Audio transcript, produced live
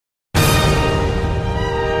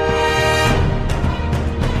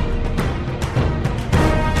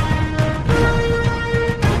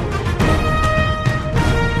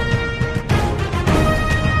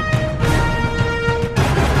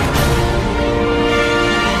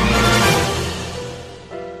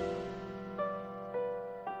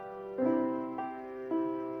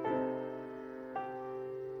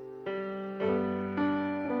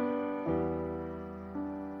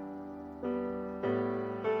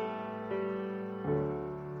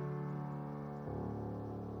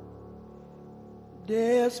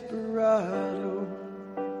desperado,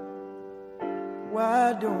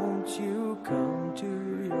 why don't you come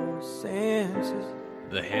to your senses?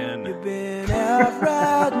 The hen. You've been out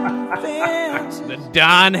riding fences. The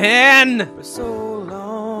Don Hen. For so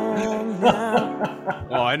long now.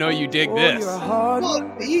 Oh, I know you dig Oh, this. your heart, Well,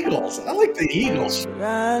 the Eagles. I like the Eagles.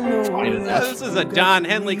 I know Fine enough. Yeah, this is a Don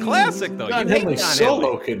Henley classic, though. Don You hate Henley Don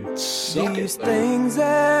solo Henley. can suck these it, though. things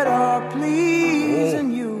that are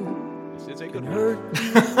pleasing you This is a can good one. hurt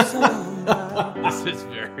you somehow. This is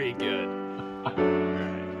very good. All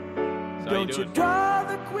right. So how you Don't you doing? draw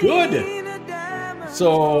the queen Good. of diamonds.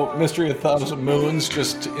 So, Mystery of a Thousand Moons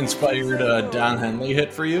just inspired a Don Henley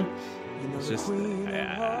hit for you? It's just,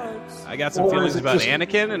 I got some Or feelings is it about just-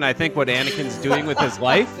 Anakin, and I think what Anakin's doing with his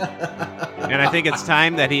life, and I think it's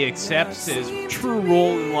time that he accepts his true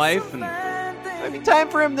role in life, and maybe time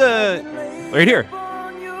for him to... Right here.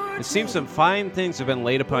 It seems some fine things have been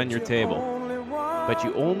laid upon your table, but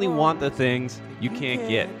you only want the things you can't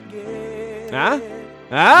get. Huh?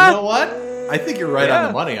 Huh? You know what? I think you're right on Yeah.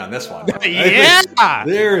 the money on this one. Yeah!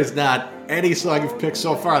 There is not any song you've picked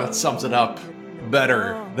so far that sums it up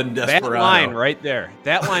better than That Desperado. line right there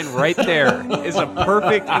is a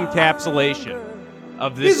perfect encapsulation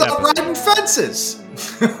of this He's out episode. riding fences.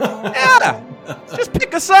 Yeah! Just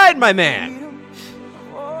pick a side, my man.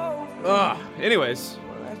 Anyways,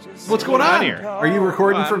 What's going on here? Are you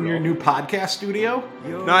recording I don't from your new podcast studio?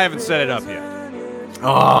 no, I haven't set it up yet.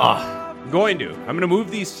 Oh, I'm going to. I'm going to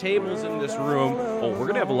move these tables in this room. Oh, we're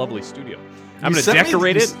going to have a lovely studio. I'm You going to sent me-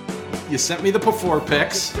 decorate it. You sent me the before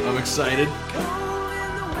pics. I'm excited.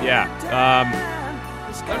 Yeah.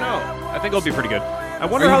 I don't know. I think it'll be pretty good. I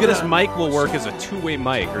wonder Are you how this gonna- mic will work as a two-way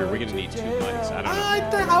mic, or are we going to need two mics? I don't know.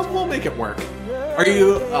 I will make it work. Are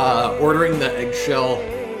you ordering the eggshell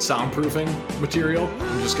soundproofing material?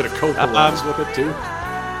 I'm just gonna coat the lens with it too.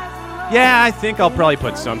 Yeah, I think I'll probably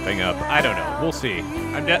put something up. I don't know. We'll see.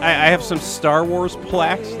 I have some Star Wars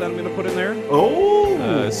plaques that I'm going to put in there.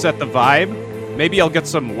 Oh, Set the vibe. Maybe I'll get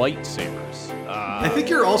some lightsabers. I think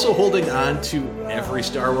you're also holding on to every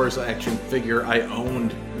Star Wars action figure I owned.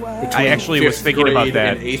 Between I actually was 5th thinking about grade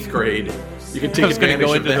that. and 8th grade. You can take was gonna advantage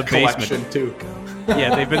go of into that the basement. collection too.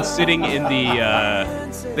 Yeah, they've been sitting in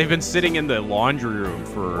the laundry room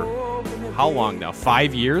for how long now?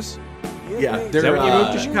 5 years? Yeah, Is that when you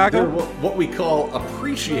moved to Chicago? They're what we call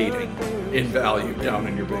appreciating in value down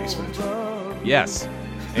in your basement. Yes.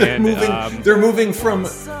 They're And moving. They're moving from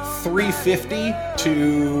 $3.50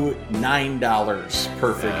 to $9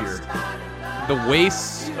 per figure. the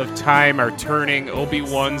wastes of time are turning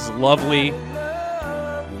Obi-Wan's lovely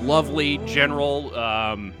general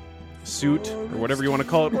suit, or whatever you want to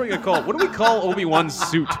call it. What are you gonna call it? What do we call Obi-Wan's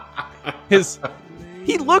suit?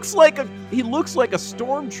 He looks like a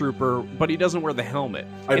stormtrooper, but he doesn't wear the helmet.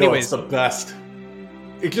 I know, Anyways, it's the best.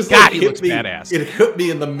 It just God, he hit looks me, badass. It hit me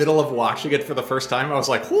in the middle of watching it for the first time. I was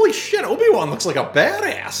like, "Holy shit, Obi-Wan looks like a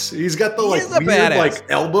badass." He's got the is a weird badass.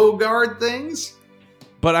 elbow guard things.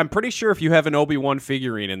 but I'm pretty sure if you have an Obi-Wan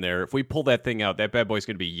figurine in there, if we pull that thing out, that bad boy's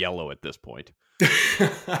gonna be yellow at this point. I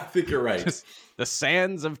think you're right. Just the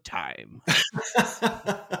sands of time.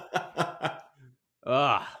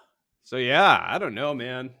 So yeah, I don't know,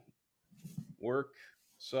 man. Work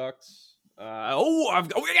sucks. I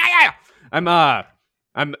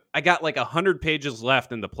got like 100 pages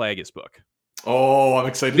left in the Plagueis book. Oh, I'm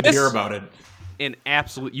excited to This- hear about it.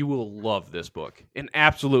 You will love this book. An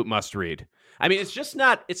absolute must read. I mean, it's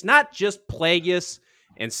not just Plagueis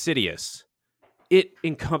and Sidious. It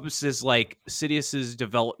encompasses like Sidious's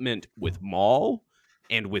development with Maul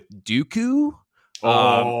and with Dooku.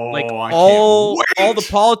 Like I all can't the wait.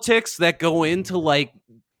 politics that go into like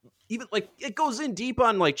even like it goes in deep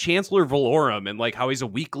on like Chancellor Valorum and like how he's a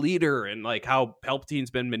weak leader and like how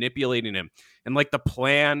Palpatine's been manipulating him and like the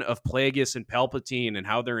plan of Plagueis and Palpatine and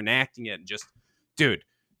how they're enacting it and just dude,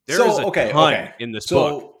 there is a ton in this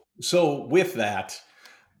book. So with that,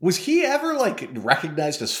 was he ever like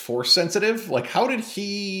recognized as Force sensitive? Like, how did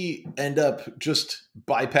he end up just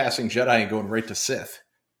bypassing Jedi and going right to Sith?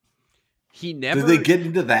 He never Did they get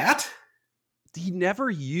into that? he never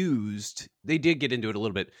used they did get into it a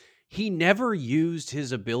little bit. He never used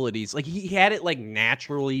his abilities. Like he had it like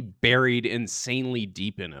naturally buried insanely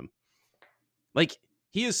deep in him. Like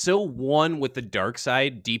he is so one with the dark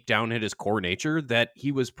side deep down in his core nature that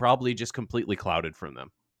he was probably just completely clouded from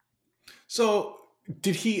them. So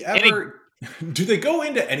did he ever do they go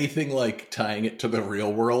into anything like tying it to the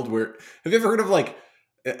real world where have you ever heard of like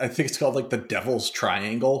I think it's called like the Devil's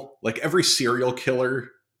Triangle? Like every serial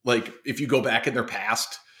killer, like if you go back in their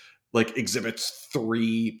past, like exhibits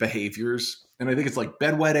 3 behaviors. And I think it's like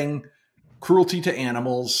bedwetting, cruelty to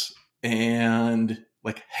animals, and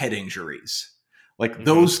like head injuries. Like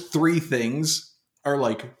those three things are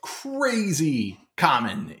like crazy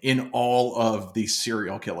common in all of these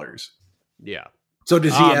serial killers. Yeah. So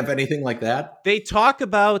does he have anything like that? They talk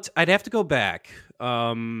about, I'd have to go back.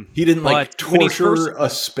 He didn't like torture a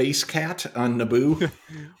space cat on Naboo?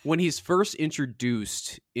 When he's first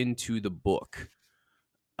introduced into the book,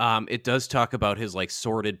 it does talk about his like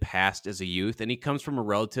sordid past as a youth, and he comes from a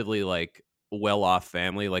relatively like well-off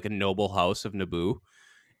family, like a noble house of Naboo.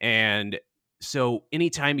 And so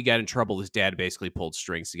anytime he got in trouble, his dad basically pulled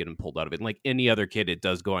strings to get him pulled out of it. And like any other kid, it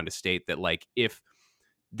does go on to state that like if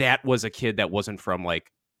that was a kid that wasn't from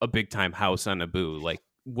like a big time house on Naboo, like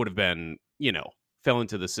would have been, fell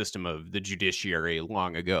into the system of the judiciary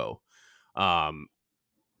long ago.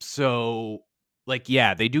 So like,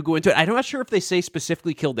 yeah, they do go into it. I'm not sure if they say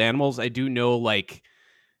specifically killed animals. I do know like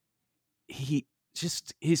he's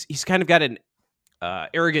kind of got an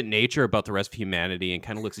arrogant nature about the rest of humanity and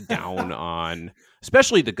kind of looks down on,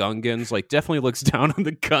 especially the Gungans, like definitely looks down on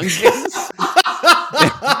the Gungans.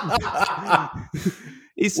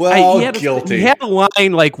 Guilty. He had a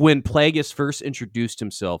line like when Plagueis first introduced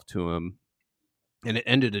himself to him, and it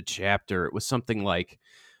ended a chapter. It was something like,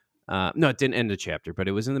 no, it didn't end the chapter, but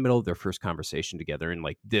it was in the middle of their first conversation together, and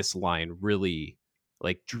like this line really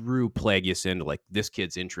like drew Plagueis into like, this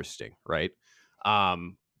kid's interesting, right?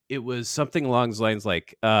 It was something along those lines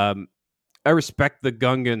like, I respect the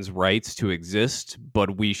Gungans' rights to exist,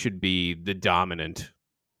 but we should be the dominant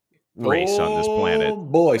race on this planet. Oh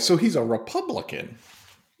boy, so he's a Republican.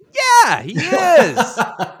 Yeah, he is.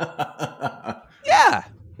 Yeah,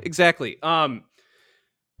 exactly.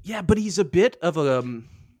 Yeah, but he's a bit of a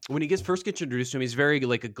when he first gets introduced to him, he's very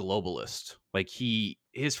like a globalist. Like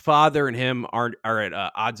his father and him are at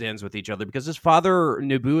odds ends with each other because his father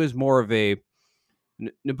Naboo's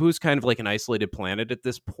kind of like an isolated planet at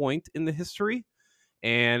this point in the history.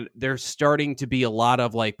 And there's starting to be a lot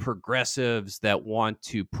of like progressives that want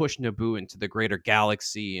to push Naboo into the greater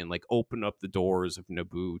galaxy and like open up the doors of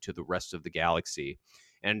Naboo to the rest of the galaxy.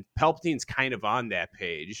 And Palpatine's kind of on that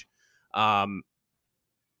page. And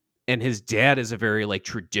his dad is a very like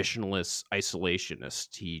traditionalist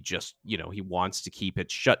isolationist. He just, he wants to keep it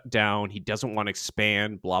shut down. He doesn't want to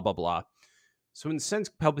expand, blah, blah, blah. So in a sense,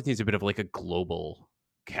 Palpatine's a bit of like a global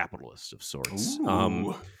capitalist of sorts.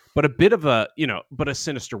 But a bit of a, but a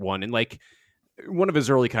sinister one. And like one of his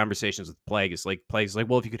early conversations with Plague is like,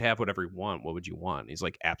 well, if you could have whatever you want, what would you want? And he's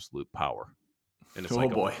like, absolute power. And it's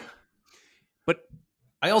boy. But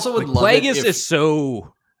I also would like, love Plague it if... is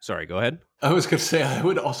so... Sorry, go ahead. I was going to say, I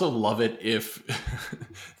would also love it if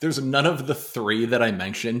there's none of the three that I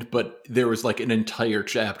mentioned, but there was like an entire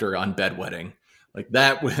chapter on bedwetting. Like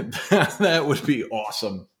that would be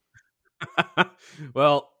awesome.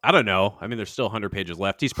 Well, I don't know. I mean, there's still 100 pages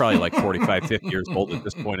left. He's probably like 45, 50 years old at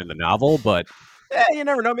this point in the novel, but you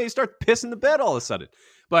never know. Maybe he starts pissing the bed all of a sudden.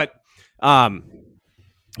 But what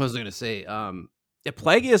was I going to say?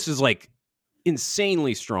 Plagueis is like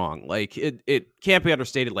insanely strong. Like it can't be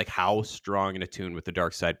understated like how strong and attuned with the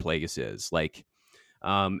dark side Plagueis is. Like,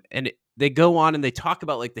 they go on and they talk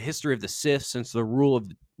about like the history of the Sith since the rule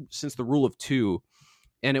of two.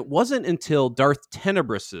 And it wasn't until Darth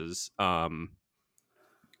Tenebrus's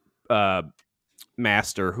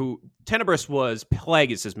master, who Tenebrus was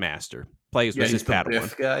Plagueis' master. Plagueis was his Padawan.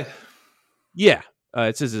 Biff guy. Yeah,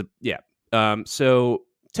 it says so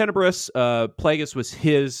Tenebrus, Plagueis was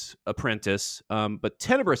his apprentice, but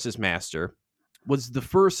Tenebrus's master was the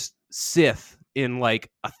first Sith in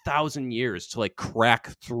like 1,000 years to like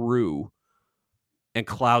crack through and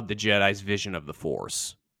cloud the Jedi's vision of the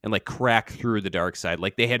Force. And like crack through the dark side.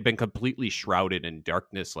 Like they had been completely shrouded in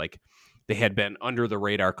darkness. Like they had been under the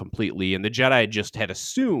radar completely. And the Jedi just had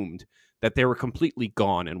assumed that they were completely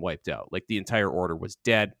gone and wiped out. Like the entire order was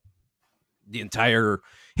dead. The entire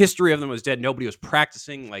history of them was dead. Nobody was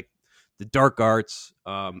practicing like the dark arts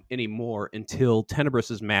anymore until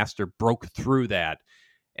Tenebrus's master broke through that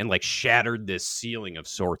and like shattered this ceiling of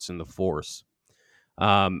sorts in the Force.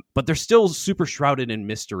 But they're still super shrouded in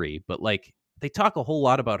mystery. But like, they talk a whole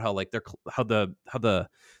lot about how like the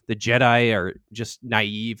Jedi are just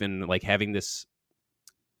naive and like having this,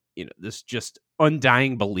 this just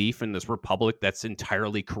undying belief in this republic that's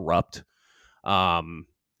entirely corrupt, and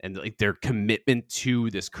like their commitment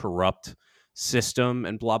to this corrupt system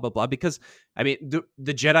and blah blah blah. Because I mean,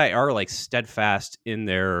 the Jedi are like steadfast in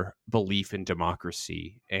their belief in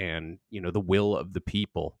democracy and the will of the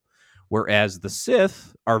people. Whereas the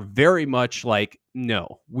Sith are very much like,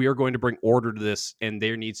 no, we are going to bring order to this, and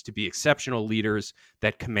there needs to be exceptional leaders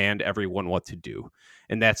that command everyone what to do.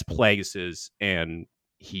 And that's Plagueis's, and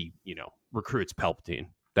he, recruits Palpatine.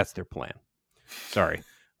 That's their plan. Sorry.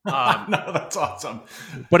 No, that's awesome.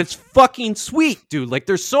 But it's fucking sweet, dude. Like,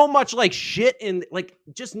 there's so much like shit in, like,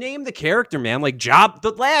 just name the character, man. Like,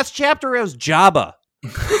 the last chapter was Jabba.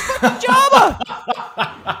 Jabba.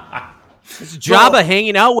 It's Jabba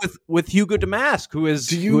hanging out with Hugo Damask, who is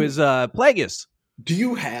Plagueis. Do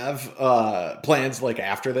you have plans like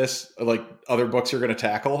after this, like other books you're going to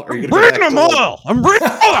tackle? Are you I'm reading them all. I'm reading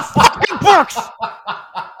all the fucking books.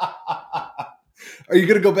 Are you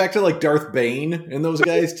going to go back to like Darth Bane and those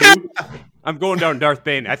guys too? I'm going down Darth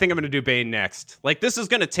Bane. I think I'm going to do Bane next. Like, this is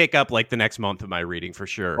going to take up like the next month of my reading for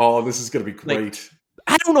sure. Oh, this is going to be great. Like,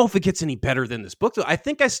 I don't know if it gets any better than this book, though. I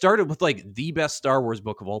think I started with like the best Star Wars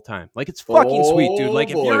book of all time. Like, it's fucking sweet, dude. Like,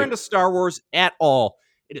 if you're into Star Wars at all,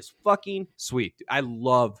 it is fucking sweet. I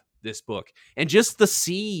love this book. And just the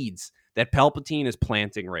seeds that Palpatine is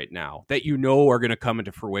planting right now that you know are going to come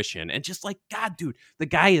into fruition. And just like, God, dude, the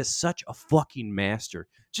guy is such a fucking master.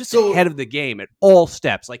 Just ahead of the game at all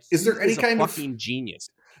steps. Like, is there any kind of fucking genius?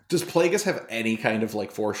 Does Plagueis have any kind of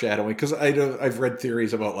like foreshadowing? Because I've read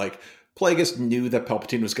theories about like Plagueis knew that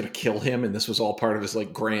Palpatine was going to kill him, and this was all part of his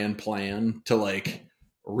like grand plan to like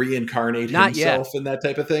reincarnate himself and that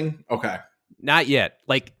type of thing. Okay, not yet.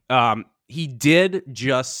 Like, he did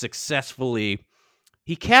just successfully.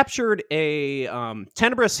 He captured a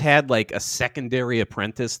Tenebrous had like a secondary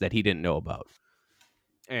apprentice that he didn't know about.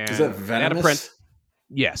 And is that venomous?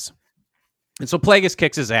 Yes. And so Plagueis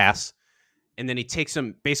kicks his ass, and then he takes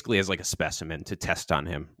him basically as like a specimen to test on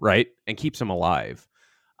him, right? And keeps him alive.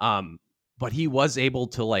 But he was able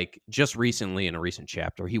to, like, just recently in a recent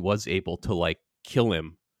chapter, he was able to like kill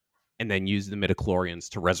him and then use the midichlorians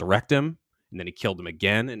to resurrect him. And then he killed him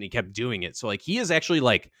again, and he kept doing it. So like he is actually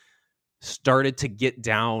like started to get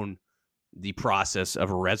down the process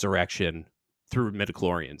of resurrection through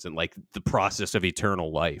midichlorians and like the process of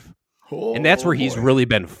eternal life. And that's where he's really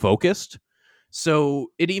been focused.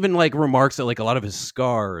 So it even like remarks that like a lot of his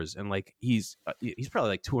scars and like he's probably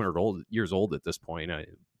like 200 years old at this point.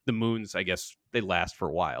 The moons, I guess, they last for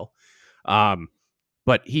a while.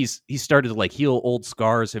 But he started to like heal old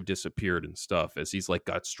scars have disappeared and stuff as he's like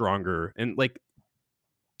got stronger. And like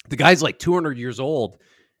the guy's like 200 years old,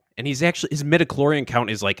 and he's actually, his midichlorian count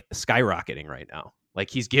is like skyrocketing right now. Like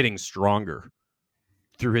he's getting stronger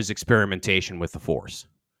through his experimentation with the Force.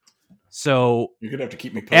 So you're gonna have to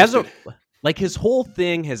keep me posted. Like his whole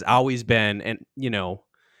thing has always been, and you know,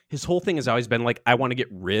 his whole thing has always been like, I want to get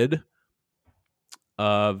rid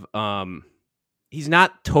of. He's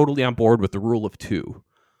not totally on board with the rule of two.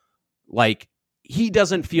 Like he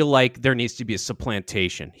doesn't feel like there needs to be a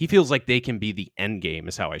supplantation. He feels like they can be the end game,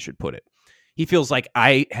 is how I should put it. He feels like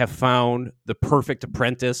I have found the perfect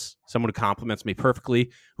apprentice, someone who complements me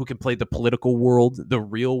perfectly, who can play the political world, the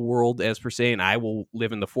real world, as per se, and I will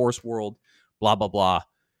live in the Force world, blah, blah, blah.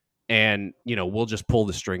 And, you know, we'll just pull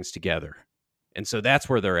the strings together. And so that's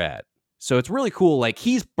where they're at. So it's really cool. Like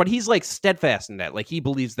he's like steadfast in that. Like he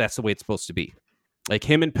believes that's the way it's supposed to be. Like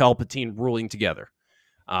him and Palpatine ruling together.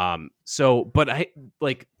 But I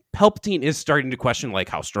like Palpatine is starting to question like,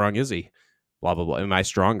 how strong is he? Blah, blah, blah. Am I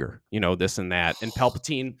stronger? You know, this and that. And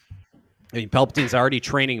Palpatine's already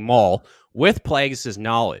training Maul with Plagueis'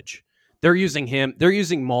 knowledge. They're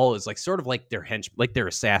using Maul as like sort of like their like their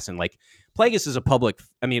assassin. Like Plagueis is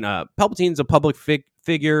Palpatine's a public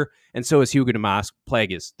figure, and so is Hugo Damask.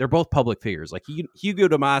 Plagueis, they're both public figures. Like Hugo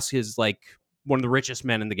Damask is like one of the richest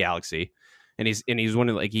men in the galaxy, and he's one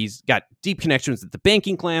of like he's got deep connections with the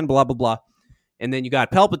banking clan. Blah blah blah. And then you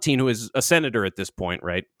got Palpatine, who is a senator at this point,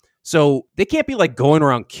 right? So they can't be like going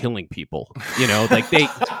around killing people, you know, like they,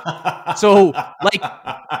 so like,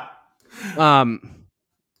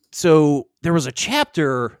 so there was a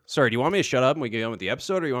chapter. Sorry, do you want me to shut up and we get on with the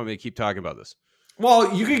episode, or do you want me to keep talking about this?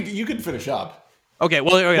 Well, you can finish up. Okay.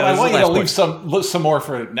 Well, I want you to leave some more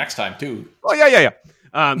for next time too. Oh yeah.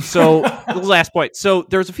 So the last point. So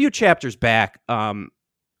there's a few chapters back.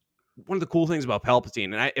 One of the cool things about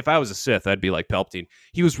Palpatine, and if I was a Sith, I'd be like Palpatine.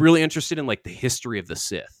 He was really interested in like the history of the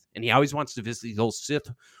Sith, and he always wants to visit these old Sith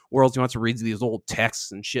worlds. He wants to read these old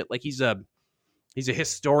texts and shit. Like he's a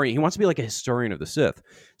historian. He wants to be like a historian of the Sith.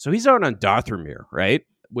 So he's out on Dathomir, right,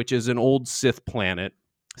 which is an old Sith planet,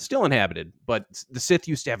 still inhabited, but the Sith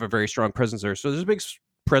used to have a very strong presence there. So there's a big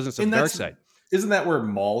presence of the dark side. Isn't that where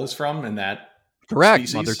Maul is from? And that correct,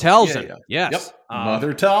 species? Mother Talzin. Yeah. Yes, yep.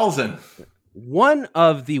 Mother Talzin. One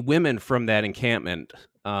of the women from that encampment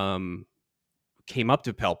came up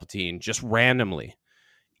to Palpatine just randomly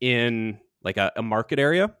in like a market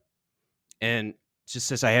area, and just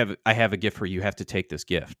says, I have a gift for you. You have to take this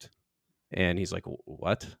gift. And he's like,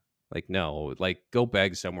 what? Like, no, like, go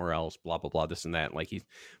beg somewhere else, blah, blah, blah, this and that. Like,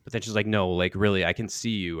 but then she's like, no, like, really, I can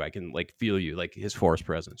see you. I can, like, feel you, like, his force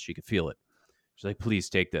presence. She could feel it. She's like, please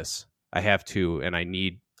take this. I have to, and I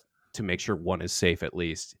need to make sure one is safe at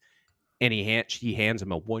least. And she hands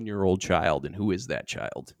him a 1-year-old child. And who is that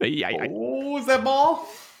child? Oh, is that Ball?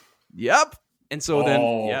 Yep. And so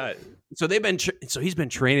then, so they've been, so he's been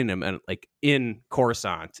training him and like in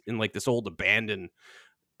Coruscant in like this old abandoned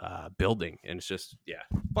building, and it's just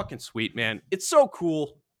fucking sweet, man. It's so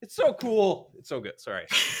cool. It's so cool. It's so good. Sorry.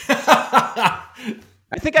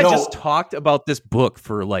 I think I just talked about this book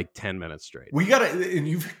for like 10 minutes straight. We gotta, and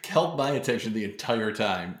you've held my attention the entire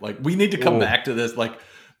time. Like, we need to come back to this. Like,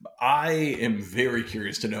 I am very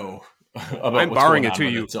curious to know about I'm what's borrowing going it to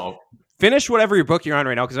on you. So finish whatever your book you're on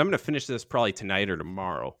right now, because I'm going to finish this probably tonight or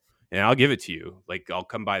tomorrow, and I'll give it to you. Like, I'll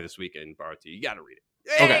come by this weekend and borrow it to you. You got to read it.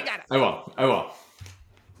 Okay, I will.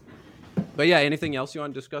 But yeah, anything else you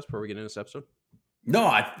want to discuss before we get into this episode?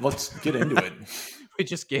 No, let's get into it. We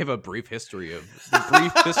just gave a brief history of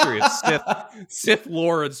Sith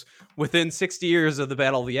lords within 60 years of the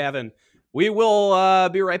Battle of Yavin. We will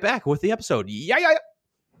be right back with the episode. Yeah.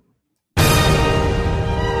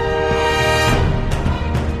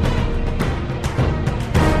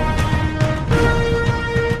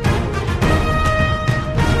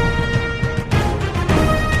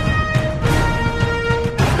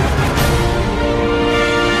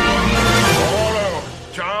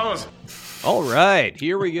 All right,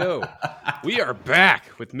 here we go. We are back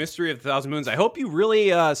with Mystery of the Thousand Moons. I hope you really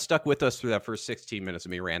stuck with us through that first 16 minutes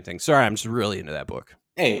of me ranting. Sorry, I'm just really into that book.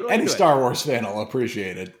 Hey, really any Star Wars fan will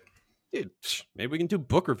appreciate it. Dude, maybe we can do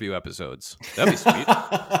book review episodes. That'd be sweet.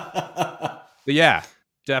 But yeah,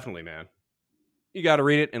 definitely, man. You got to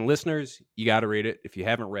read it. And listeners, you got to read it. If you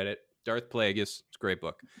haven't read it, Darth Plagueis, it's a great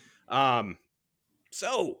book.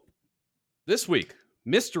 So, this week,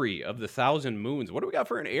 Mystery of the Thousand Moons. What do we got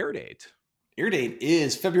for an air date? Air date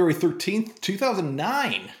is February 13th,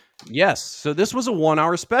 2009. Yes. So this was a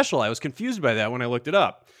 1-hour special. I was confused by that when I looked it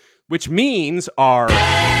up, which means our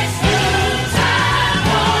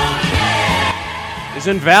is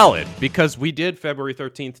invalid because we did February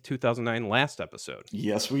 13th, 2009 last episode.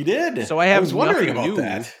 Yes, we did. So I was wondering about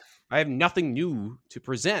that. I have nothing new to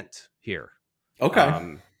present here.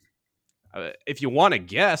 Okay. If you want to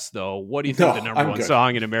guess, though, what do you think the number one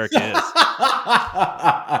song in America is?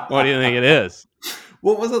 What do you think it is?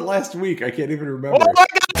 What was it last week? I can't even remember. Oh my God!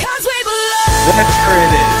 That's where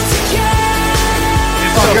it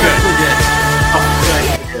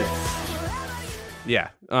is. Yeah,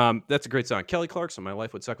 that's a great song. Kelly Clarkson, My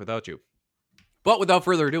Life Would Suck Without You. But without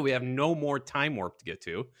further ado, we have no more time warp to get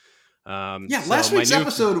to. Last week's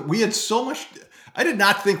episode, we had so much. I did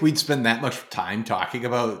not think we'd spend that much time talking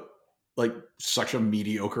about like such a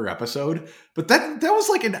mediocre episode, but that was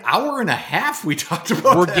like an hour and a half we talked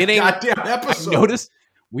about. We're getting goddamn episode. Notice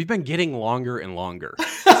we've been getting longer and longer. We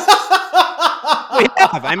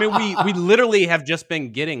have. I mean, we literally have just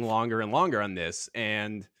been getting longer and longer on this,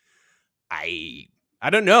 and I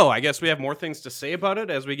don't know. I guess we have more things to say about it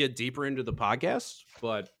as we get deeper into the podcast.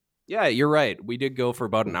 But yeah, you're right. We did go for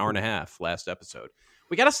about an hour and a half last episode.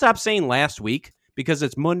 We got to stop saying last week because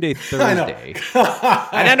it's Monday, Thursday.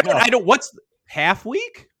 I don't. What's half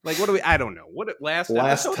week? Like, what do we? I don't know. What last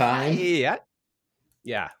episode? Time?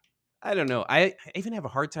 Yeah. I don't know. I even have a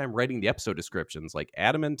hard time writing the episode descriptions, like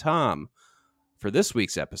Adam and Tom for this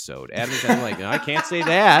week's episode. Adam's like, no, I can't say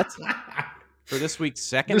that for this week's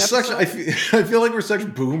second episode. I feel like we're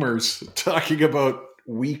such boomers talking about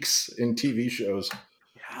weeks in TV shows.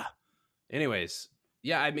 Yeah. Anyways,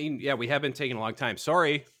 yeah. I mean, yeah, we have been taking a long time.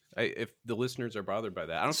 Sorry if the listeners are bothered by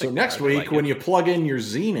that. I don't think so. Next week, when you plug in your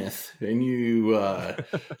Zenith and you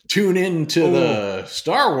tune into the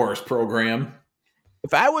Star Wars program.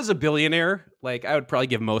 If I was a billionaire, like I would probably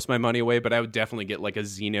give most of my money away, but I would definitely get like a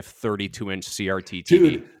Zenith 32-inch CRT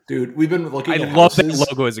TV. Dude, we've been looking at love houses. That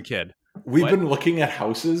logo as a kid. We've been looking at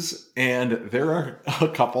houses, and there are a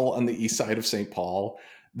couple on the east side of St. Paul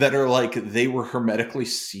that are like they were hermetically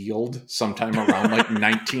sealed sometime around like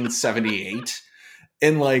 1978.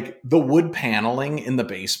 And like the wood paneling in the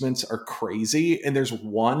basements are crazy. And there's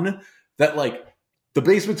one that like the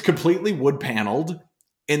basement's completely wood paneled,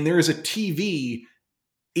 and there's a TV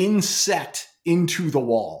inset into the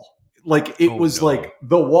wall. Like it was like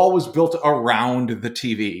the wall was built around the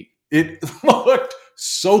TV. It looked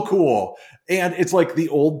so cool. And it's like the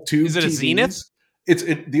old tube. Is it TVs. A Zenith? It's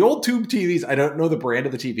the old tube TVs. I don't know the brand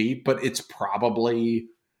of the TV, but it's probably,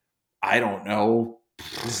 I don't know,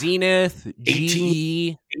 Zenith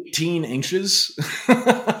 18 inches. Ooh,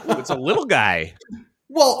 it's a little guy.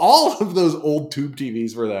 Well, all of those old tube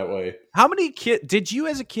TVs were that way. How many did you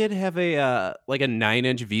as a kid have a like a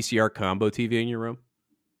 9-inch VCR combo TV in your room?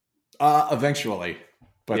 Eventually.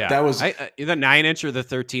 But yeah, that was the 9-inch or the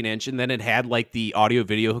 13-inch, and then it had like the audio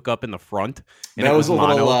video hookup in the front. And that it was a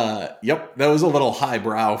mono. little that was a little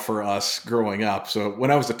highbrow for us growing up. So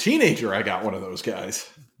when I was a teenager, I got one of those guys.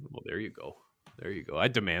 Well, there you go. I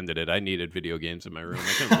demanded it. I needed video games in my room.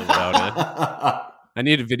 I couldn't live without it. I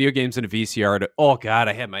needed video games and a VCR. Oh God,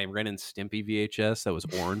 I had my Ren and Stimpy VHS that was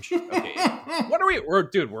orange. Okay, what are we?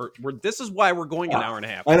 This is why we're going an hour and a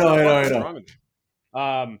half. I know.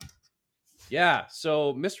 Yeah.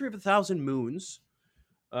 So, Mystery of 1,000 Moons.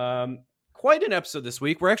 Quite an episode this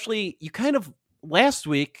week. We're actually last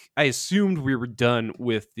week. I assumed we were done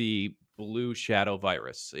with the blue shadow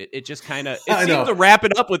virus. It just kind of seemed to wrap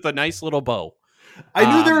it up with a nice little bow.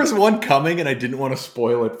 I knew there was one coming, and I didn't want to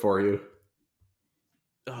spoil it for you.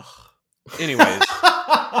 Anyways,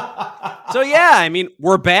 so yeah, I mean,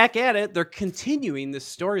 we're back at it. They're continuing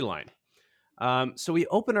this storyline. So we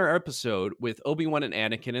open our episode with Obi-Wan and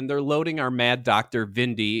Anakin, and they're loading our mad doctor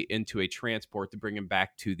Vindy into a transport to bring him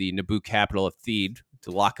back to the Naboo capital of Theed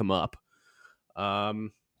to lock him up.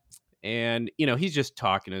 And he's just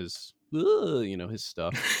talking his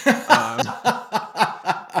stuff.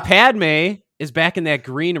 Padme is back in that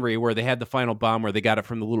greenery where they had the final bomb, where they got it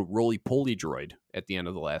from the little roly-poly droid at the end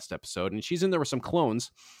of the last episode. And she's in there with some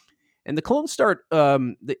clones. And the clones start,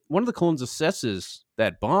 one of the clones assesses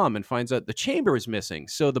that bomb and finds out the chamber is missing.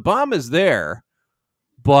 So the bomb is there,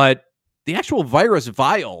 but the actual virus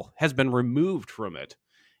vial has been removed from it.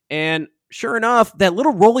 And sure enough, that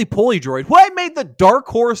little roly-poly droid, who I made the dark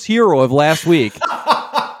horse hero of last week,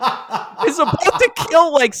 is about to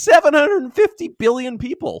kill like 750 billion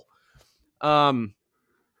people.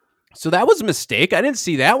 So that was a mistake. I didn't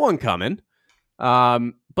see that one coming.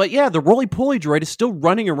 But yeah, the roly-poly droid is still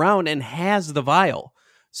running around and has the vial.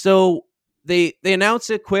 So they announce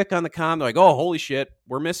it quick on the comm. They're like, oh, holy shit,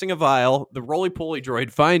 we're missing a vial. The roly-poly droid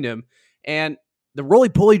find him. And the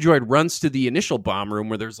roly-poly droid runs to the initial bomb room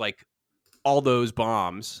where there's like all those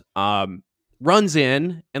bombs, runs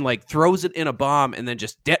in and like throws it in a bomb and then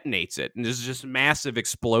just detonates it. And there's just a massive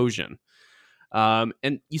explosion.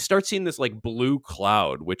 And you start seeing this like blue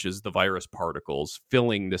cloud, which is the virus particles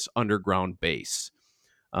filling this underground base.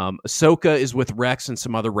 Ahsoka is with Rex and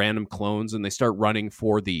some other random clones, and they start running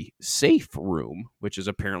for the safe room, which is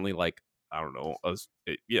apparently like, I don't know,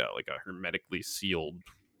 like a hermetically sealed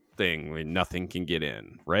thing where nothing can get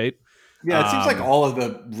in, right? Yeah, it seems like all of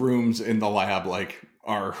the rooms in the lab like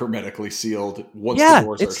are hermetically sealed once the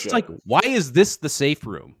doors are shut. It's like, why is this the safe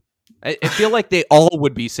room? I feel like they all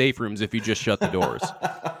would be safe rooms if you just shut the doors.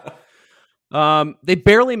 They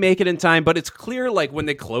barely make it in time, but it's clear like when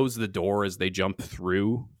they close the door as they jump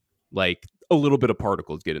through, like a little bit of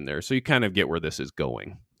particles get in there. So you kind of get where this is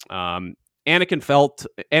going. Anakin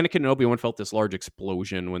and Obi-Wan felt this large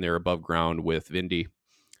explosion when they were above ground with Vindy.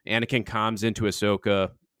 Anakin comms into Ahsoka,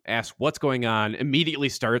 asks what's going on, immediately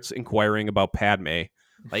starts inquiring about Padme.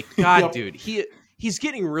 Like, God, yep. Dude, he's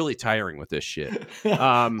getting really tiring with this shit.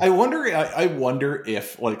 I wonder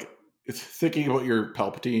if, like, thinking about your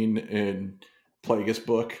Palpatine in Plagueis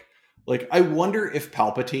book, like, I wonder if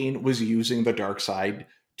Palpatine was using the dark side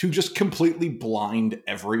to just completely blind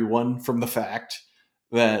everyone from the fact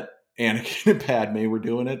that Anakin and Padme were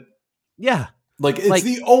doing it. Yeah. Like, it's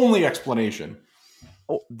the only explanation.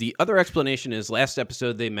 Oh, the other explanation is last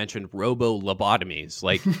episode they mentioned robo-lobotomies.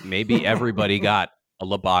 Like, maybe everybody got a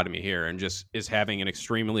lobotomy here and just is having an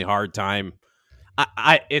extremely hard time.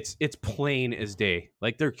 It's plain as day.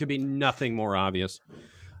 Like, there could be nothing more obvious.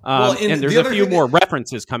 And there's a few more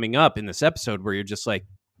references coming up in this episode where you're just like,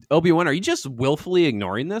 Obi-Wan, are you just willfully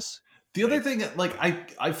ignoring this? The other thing, like,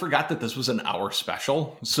 I forgot that this was an hour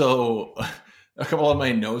special. So a couple of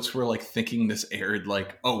my notes were like thinking this aired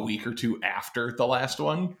like a week or two after the last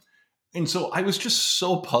one. And so I was just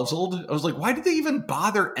so puzzled. I was like, why did they even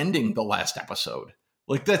bother ending the last episode?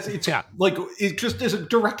 Like, like, it just is a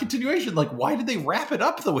direct continuation. Like, why did they wrap it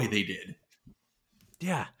up the way they did?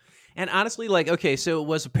 Yeah. And honestly, like, okay, so it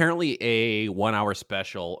was apparently a 1 hour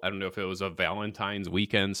special. I don't know if it was a Valentine's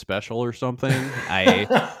weekend special or something. That's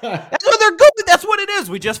what they're going. That's what it is.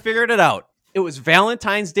 We just figured it out. It was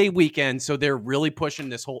Valentine's Day weekend, so they're really pushing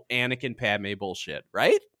this whole Anakin Padme bullshit,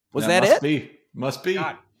 right? Was that it? Must be.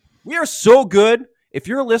 God, we are so good. If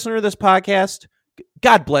you're a listener to this podcast,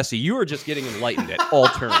 God bless you. You are just getting enlightened at all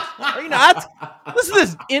turns. Are you not? Listen to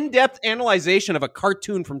this in-depth analyzation of a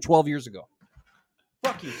cartoon from 12 years ago.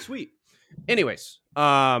 Fucking sweet. Anyways,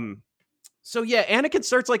 so yeah, Anakin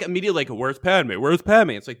starts like immediately like, where's Padme? Where's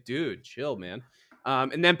Padme? It's like, dude, chill, man.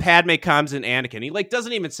 And then Padme calms in Anakin. He like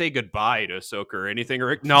doesn't even say goodbye to Ahsoka or anything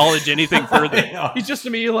or acknowledge anything further. He's just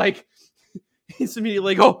immediately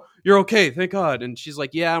like, oh, you're okay, thank God. And she's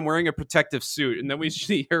like, yeah, I'm wearing a protective suit. And then we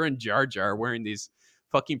see her and Jar Jar wearing these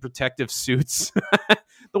fucking protective suits.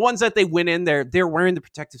 The ones that they went in there, they're wearing the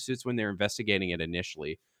protective suits when they're investigating it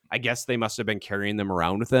initially. I guess they must have been carrying them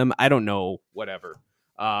around with them. I don't know, whatever.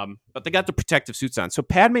 But they got the protective suits on. So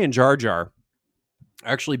Padme and Jar Jar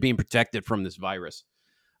are actually being protected from this virus.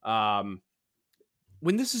 When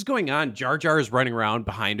this is going on, Jar Jar is running around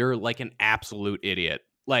behind her like an absolute idiot.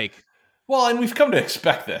 Like, well, and we've come to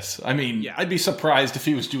expect this. I mean, I'd be surprised if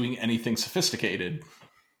he was doing anything sophisticated.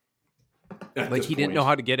 Like he didn't know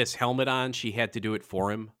how to get his helmet on. She had to do it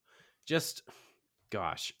for him. Just,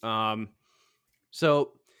 gosh.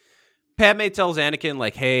 So Padme tells Anakin,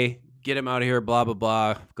 like, hey, get him out of here, blah, blah,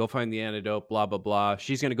 blah. Go find the antidote, blah, blah, blah.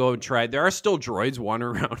 She's going to go and try. There are still droids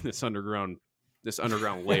wandering around this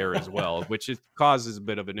underground layer as well, which causes a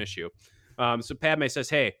bit of an issue. So Padme says,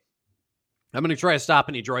 hey, I'm going to try to stop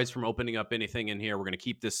any droids from opening up anything in here. We're going to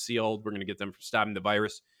keep this sealed. We're going to get them from stopping the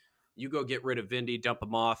virus. You go get rid of Vindy, dump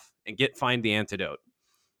him off, and find the antidote.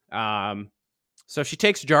 So she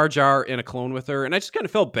takes Jar Jar in a clone with her, and I just kind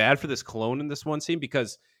of felt bad for this clone in this one scene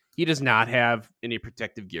because he does not have any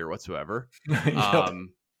protective gear whatsoever. And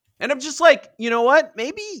I'm just like, you know what?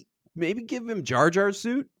 Maybe give him Jar Jar's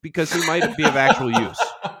suit because he might be of actual use.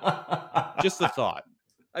 Just a thought.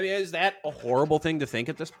 I mean, is that a horrible thing to think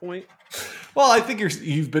at this point? Well, I think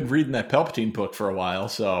you've been reading that Palpatine book for a while,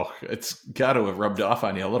 so it's got to have rubbed off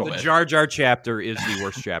on you a little bit. The Jar Jar chapter is the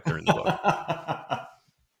worst chapter in the book.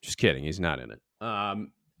 Just kidding. He's not in it.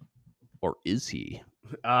 Or is he?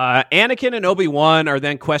 Anakin and Obi-Wan are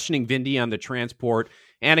then questioning Vindy on the transport.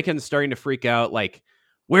 Anakin's starting to freak out, like,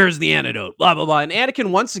 where's the antidote? Blah, blah, blah. And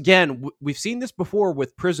Anakin, once again, we've seen this before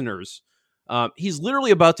with prisoners. He's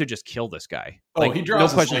literally about to just kill this guy. Like, he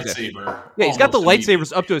draws his lightsaber. Yeah, he's got the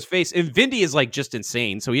lightsabers up to his face, and Vindy is like just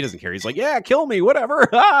insane, so he doesn't care. He's like, yeah, kill me, whatever.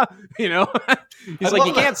 You know? He's like,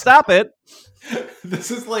 you can't stop it.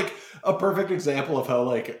 This is like a perfect example of how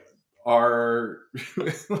like our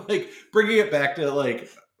like bringing it back to like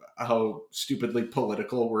how stupidly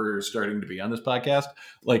political we're starting to be on this podcast.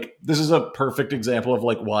 Like, this is a perfect example of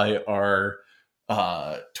like why our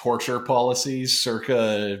torture policies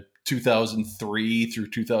circa 2003 through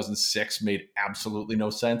 2006 made absolutely no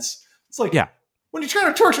sense. It's like, yeah, when you're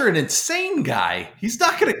trying to torture an insane guy, he's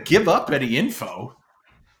not going to give up any info.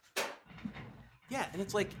 Yeah, and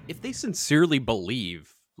it's like, if they sincerely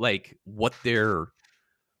believe like what the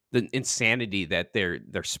insanity that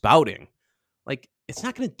they're spouting, like, it's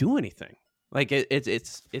not going to do anything. Like,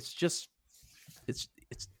 it's just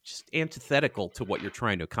antithetical to what you're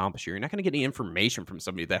trying to accomplish here. You're not going to get any information from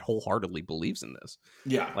somebody that wholeheartedly believes in this.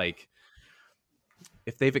 Yeah. Like,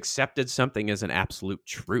 if they've accepted something as an absolute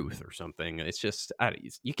truth or something, it's just,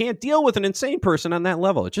 you can't deal with an insane person on that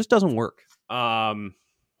level. It just doesn't work.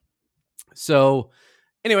 So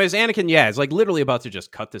anyways, Anakin, is like literally about to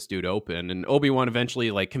just cut this dude open, and Obi-Wan eventually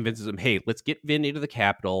like convinces him, hey, let's get Vinny to the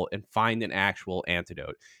Capitol and find an actual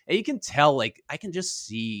antidote. And you can tell, like, I can just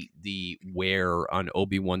see the wear on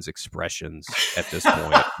Obi-Wan's expressions at this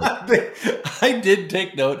point. I did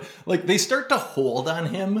take note. Like, they start to hold on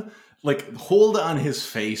him, like hold on his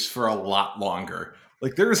face for a lot longer.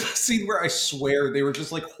 Like, there was a scene where I swear they were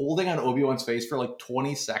just like holding on Obi-Wan's face for like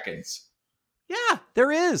 20 seconds. Yeah,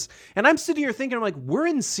 there is. And I'm sitting here thinking, I'm like, we're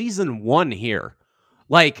in season 1 here.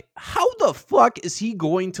 Like, how the fuck is he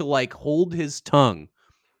going to like hold his tongue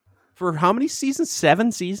for how many seasons?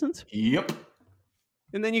 7 seasons? Yep.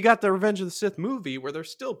 And then you got the Revenge of the Sith movie where they're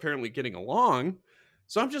still apparently getting along.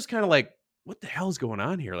 So I'm just kind of like, what the hell is going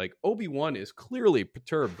on here? Like, Obi-Wan is clearly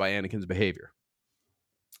perturbed by Anakin's behavior.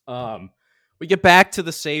 We get back to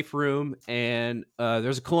the safe room, and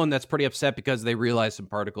there's a clone that's pretty upset because they realized some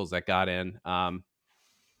particles that got in.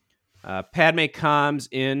 Padme comes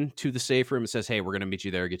into the safe room and says, hey, we're going to meet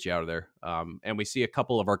you there, get you out of there. And we see a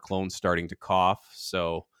couple of our clones starting to cough.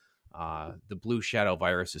 So the blue shadow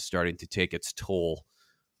virus is starting to take its toll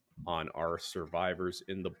on our survivors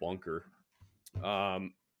in the bunker.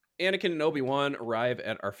 Anakin and Obi-Wan arrive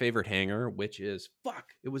at our favorite hangar, which is,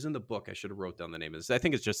 it was in the book. I should have wrote down the name of this. I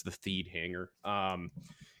think it's just the Theed hangar.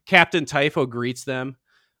 Captain Typho greets them.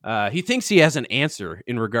 He thinks he has an answer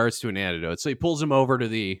in regards to an antidote. So he pulls him over to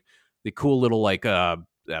the cool little, like, I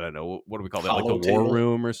don't know, what do we call that? Like the war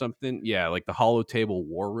room or something? Yeah, like the hollow table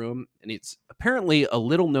war room. And it's apparently a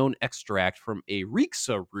little known extract from a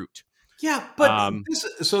Rixa root. Yeah, but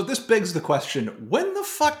this begs the question: when the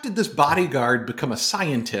fuck did this bodyguard become a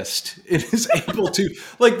scientist and is able to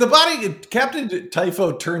Captain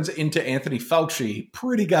Typho turns into Anthony Fauci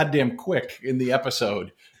pretty goddamn quick in the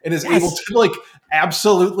episode and is able to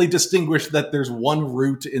absolutely distinguish that there's one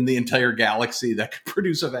root in the entire galaxy that could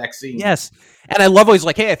produce a vaccine. Yes. And I love how he's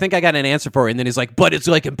like, hey, I think I got an answer for it. And then he's like, but it's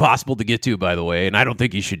like impossible to get to, by the way. And I don't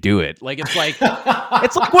think you should do it. Like, it's like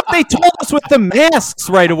what they told us with the masks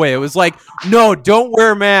right away. It was like, no, don't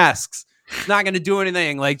wear masks. It's not going to do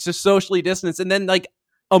anything. Like, just socially distance. And then like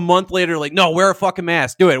a month later, like, no, wear a fucking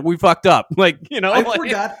mask. Do it. We fucked up. Like,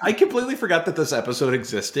 I completely forgot that this episode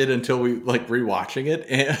existed until we rewatching it.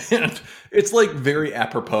 And it's like very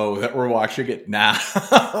apropos that we're watching it now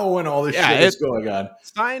when all this shit is going on.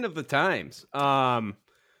 Sign of the times.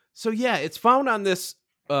 So yeah, it's found on this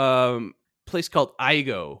place called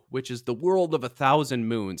Igo, which is the world of 1,000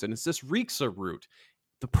 moons. And it's this Rixa root.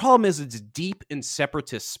 The problem is it's deep in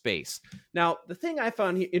separatist space. Now, the thing I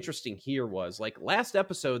found interesting here was, like, last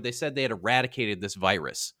episode, they said they had eradicated this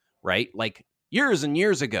virus, right? Like, years and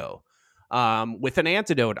years ago, with an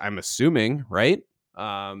antidote, I'm assuming, right?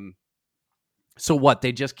 So what?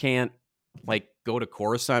 They just can't, like, go to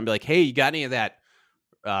Coruscant and be like, hey, you got any of that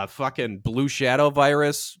fucking blue shadow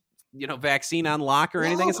virus, vaccine on lock or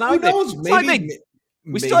anything? It's not like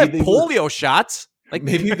we still have polio shots. Like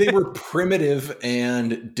maybe they were primitive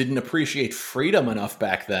and didn't appreciate freedom enough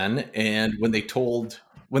back then. And when they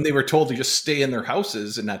were told to just stay in their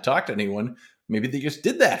houses and not talk to anyone, maybe they just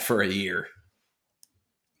did that for a year.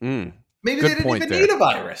 Maybe they didn't even need a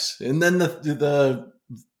virus. And then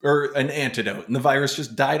or an antidote, and the virus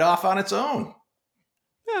just died off on its own.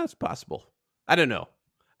 Yeah, it's possible. I don't know.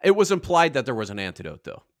 It was implied that there was an antidote,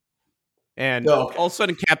 though. And all of a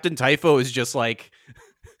sudden, Captain Typho is just like...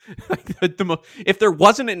 if there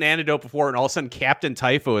wasn't an antidote before, and all of a sudden Captain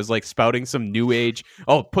Typho is like spouting some new age,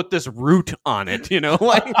 put this root on it,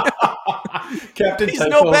 like Captain he's Typho,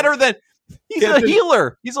 no better than a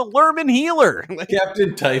healer. He's a Lerman healer.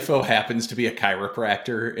 Captain Typho happens to be a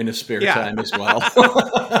chiropractor in his spare time as well.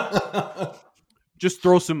 Just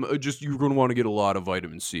throw some. You're going to want to get a lot of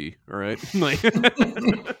vitamin C. All right,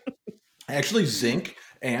 actually, zinc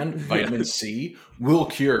and vitamin C will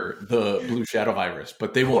cure the blue shadow virus,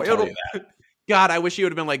 but they won't tell you that. God, I wish you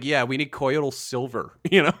would have been like, yeah, we need colloidal silver,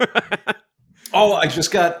 Oh, I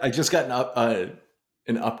just got an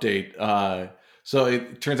update. So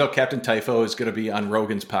it turns out Captain Typho is going to be on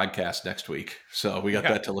Rogan's podcast next week. So we got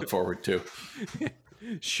that to look forward to.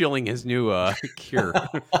 Shilling his new cure.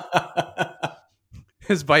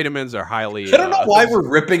 His vitamins are highly... I don't know why we're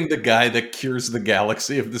ripping the guy that cures the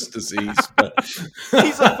galaxy of this disease. But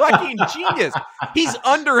he's a fucking genius. He's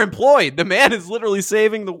underemployed. The man is literally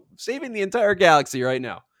saving the entire galaxy right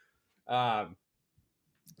now.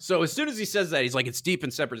 So as soon as he says that, he's like, it's deep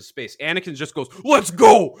in separatist space. Anakin just goes, let's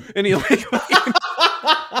go! And he he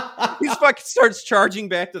fucking starts charging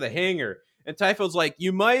back to the hangar. And Typho's like,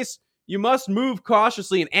 you must move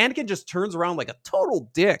cautiously. And Anakin just turns around like a total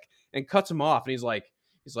dick and cuts him off. And he's like,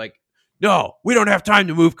 no, we don't have time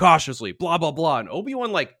to move cautiously, blah, blah, blah. And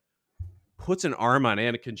Obi-Wan puts an arm on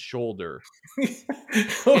Anakin's shoulder.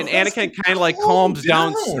 And Anakin kind of calms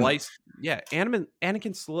down slightly. Yeah, Anakin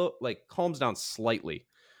calms down slightly.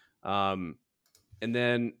 And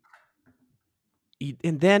then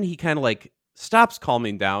he kind of stops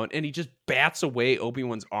calming down, and he just bats away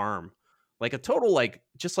Obi-Wan's arm. Like a total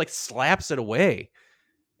just slaps it away.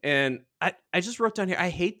 And I just wrote down here, I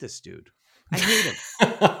hate this dude. I hate him.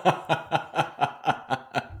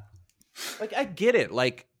 I get it.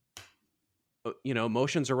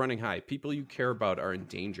 Emotions are running high. People you care about are in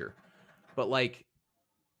danger. But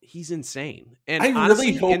he's insane. And I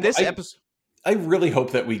really hope in this episode, I really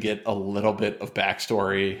hope that we get a little bit of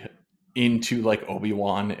backstory into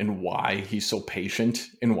Obi-Wan and why he's so patient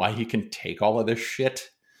and why he can take all of this shit.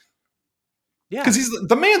 Yeah, because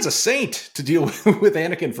the man's a saint to deal with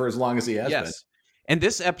Anakin for as long as he has been. And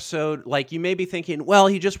this episode, you may be thinking, well,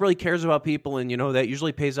 he just really cares about people, and that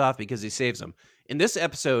usually pays off because he saves them. In this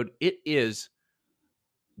episode, it is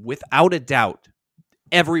without a doubt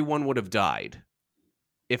everyone would have died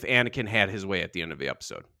if Anakin had his way at the end of the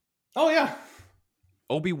episode. Oh yeah,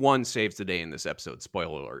 Obi-Wan saves the day in this episode.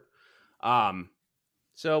 Spoiler alert.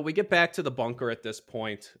 So we get back to the bunker at this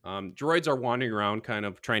point. Droids are wandering around, kind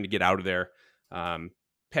of trying to get out of there.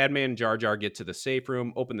 Padme and Jar Jar get to the safe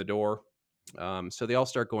room, open the door. So they all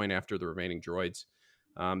start going after the remaining droids.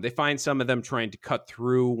 They find some of them trying to cut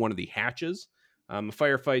through one of the hatches. A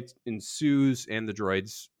firefight ensues, and the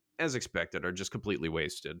droids, as expected, are just completely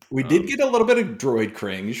wasted. We did get a little bit of droid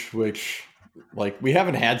cringe, which we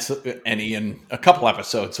haven't had any in a couple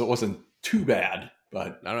episodes, so it wasn't too bad.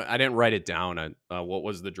 But I didn't write it down. What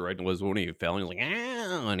was the droid? Was when he fell, and he was like,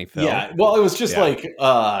 ah, and he fell. Yeah, well, it was just like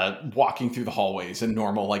walking through the hallways and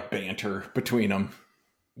normal like banter between them.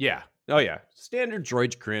 Yeah. Oh yeah. Standard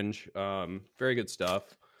droid cringe. Very good stuff.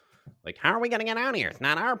 Like, how are we gonna get out of here? It's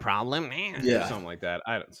not our problem. Yeah, something like that.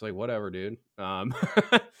 It's like whatever, dude.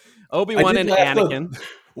 Obi-Wan and Anakin.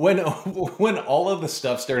 When all of the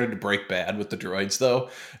stuff started to break bad with the droids, though,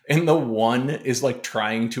 and the one is like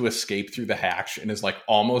trying to escape through the hatch and is like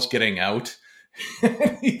almost getting out.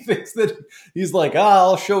 He thinks that he's like,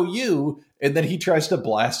 I'll show you. And then he tries to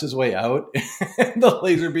blast his way out. And the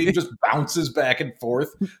laser beam just bounces back and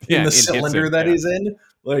forth in the cylinder that he's in.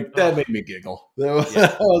 Like, that made me giggle.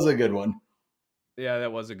 That was a good one. Yeah,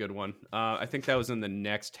 that was a good one. I think that was in the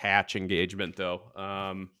next hatch engagement,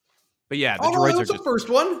 though. But yeah, the droids that was the first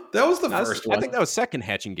one. That was the first one. I think that was second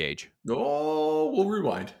hatch engage. Oh, we'll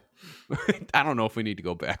rewind. I don't know if we need to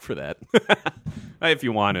go back for that. If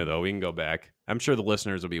you want to, though, we can go back. I'm sure the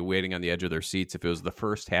listeners will be waiting on the edge of their seats if it was the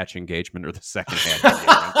first hatch engagement or the second hatch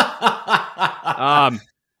engagement.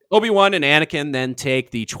 Obi-Wan and Anakin then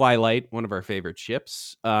take the Twilight, one of our favorite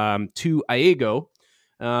ships, to Iago.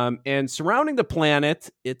 And surrounding the planet,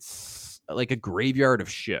 it's like a graveyard of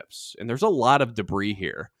ships. And there's a lot of debris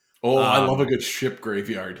here. Oh, I love a good ship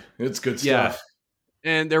graveyard. It's good stuff.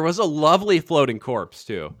 And there was a lovely floating corpse,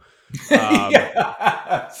 too.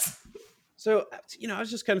 Yes. So, I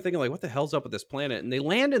was just kind of thinking, like, what the hell's up with this planet? And they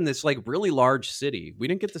land in this, like, really large city. We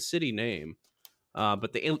didn't get the city name,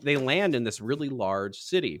 but they land in this really large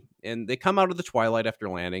city. And they come out of the Twilight after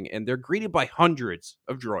landing, and they're greeted by hundreds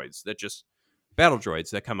of droids battle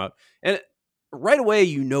droids that come out. And right away,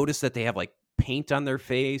 you notice that they have, like, paint on their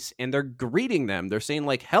face, and they're greeting them. They're saying,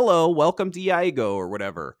 like, hello, welcome to Iago, or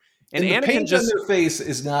whatever. And the paint on their face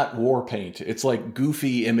is not war paint. It's like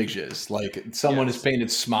goofy images. Like someone has painted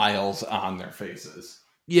smiles on their faces.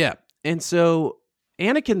 Yeah. And so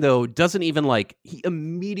Anakin, though, doesn't even he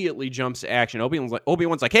immediately jumps to action.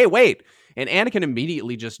 Obi-Wan's like, hey, wait. And Anakin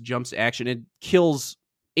immediately just jumps to action and kills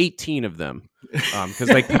 18 of them because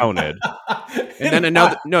they counted. And then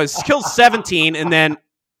it kills 17. And then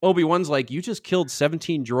Obi-Wan's like, you just killed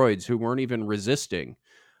 17 droids who weren't even resisting.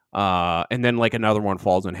 And then another one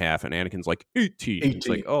falls in half, and Anakin's like 18. It's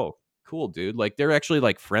like, oh, cool, dude. Like they're actually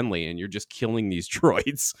friendly, and you're just killing these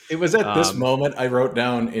droids. It was at this moment I wrote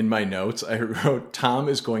down in my notes. I wrote, Tom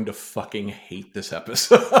is going to fucking hate this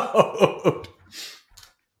episode.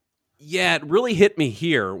 Yeah, it really hit me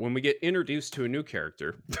here when we get introduced to a new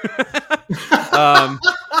character.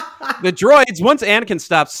 The droids, once Anakin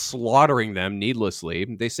stops slaughtering them needlessly,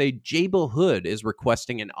 they say Jabba Hood is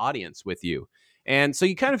requesting an audience with you. And so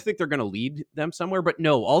you kind of think they're going to lead them somewhere, but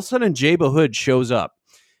no, all of a sudden Jabba Hood shows up.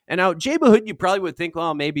 And now Jabba Hood, you probably would think,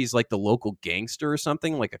 well, maybe he's like the local gangster or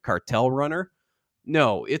something, like a cartel runner.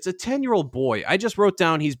 No, it's a 10-year-old boy. I just wrote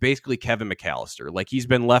down he's basically Kevin McAllister. Like he's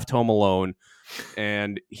been left home alone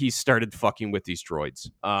and he started fucking with these droids.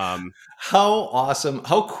 How awesome.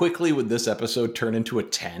 How quickly would this episode turn into a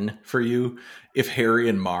 10 for you if Harry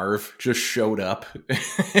and Marv just showed up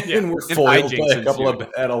and were foiled by a couple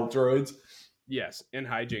of battle droids? Yes, and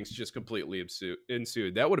hijinks just completely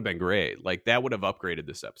ensued. That would have been great. Like, that would have upgraded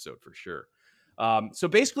this episode for sure. So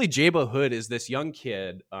basically, Jabba Hood is this young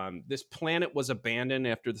kid. This planet was abandoned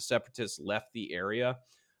after the Separatists left the area,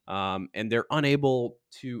 and they're unable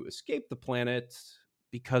to escape the planet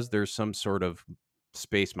because there's some sort of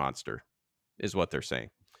space monster, is what they're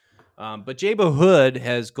saying. But Jabba Hood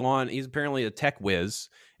has gone. He's apparently a tech whiz,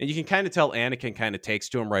 and you can kind of tell Anakin kind of takes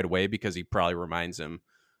to him right away because he probably reminds him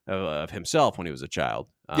of himself when he was a child.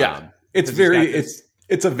 It's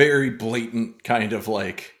a very blatant kind of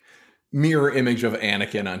mirror image of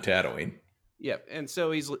Anakin on Tatooine. Yeah, and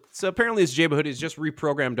so apparently his Jabba Hood has just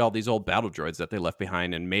reprogrammed all these old battle droids that they left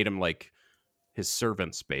behind and made him like his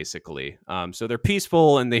servants, basically. So they're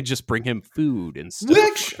peaceful and they just bring him food and stuff.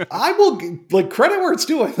 Which I will credit where it's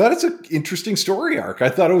due. I thought it's an interesting story arc. I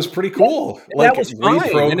thought it was pretty cool. That was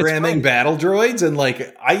reprogramming battle droids, and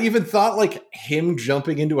I even thought him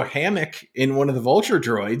jumping into a hammock in one of the vulture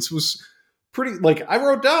droids was pretty. I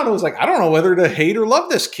wrote down, I was like, I don't know whether to hate or love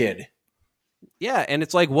this kid. Yeah, and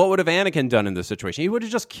it's like, what would have Anakin done in this situation? He would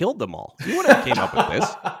have just killed them all. He would have came up with this.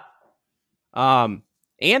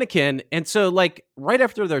 Anakin, and so right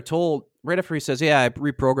after he says, yeah, I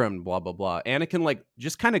reprogrammed, blah, blah, blah, Anakin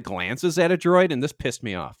just kind of glances at a droid, and this pissed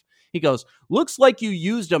me off. He goes, looks like you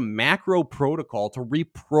used a macro protocol to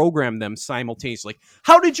reprogram them simultaneously.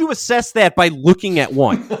 How did you assess that by looking at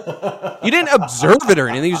one? You didn't observe it or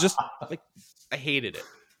anything. He was just I hated it.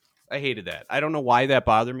 I hated that. I don't know why that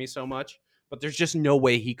bothered me so much, but there's just no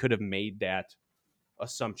way he could have made that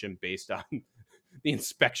assumption based on the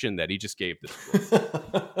inspection that he just gave this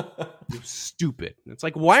droid. Stupid. It's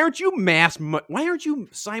like, why aren't you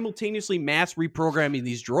simultaneously mass reprogramming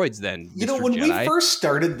these droids then? You Mr. know, when Jedi? we first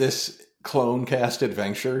started this Clone Cast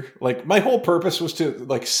adventure, like my whole purpose was to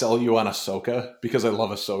like sell you on Ahsoka because I love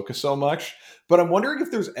Ahsoka so much. But I'm wondering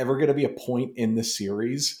if there's ever going to be a point in the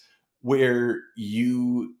series where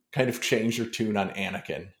you kind of change your tune on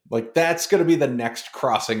Anakin. Like that's going to be the next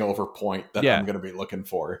crossing over point that I'm going to be looking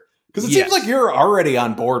for. Because it seems like you're already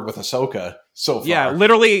on board with Ahsoka so far. Yeah,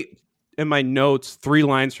 literally in my notes, 3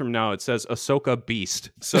 lines from now, it says Ahsoka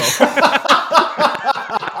Beast. So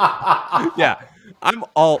yeah, I'm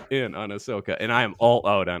all in on Ahsoka, and I am all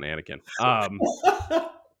out on Anakin.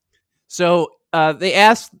 So they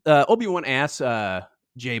asked Obi-Wan asks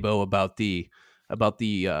Jabo about the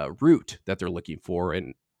route that they're looking for,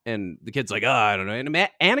 and the kid's like, I don't know. And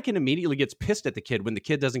Anakin immediately gets pissed at the kid when the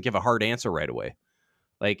kid doesn't give a hard answer right away.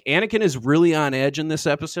 Like Anakin is really on edge in this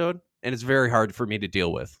episode, and it's very hard for me to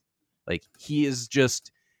deal with. Like he is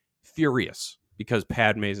just furious because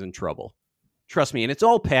Padme's in trouble. Trust me, and it's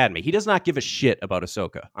all Padme. He does not give a shit about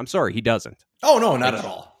Ahsoka. I'm sorry, he doesn't. Oh no, not at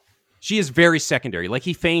all. She is very secondary. Like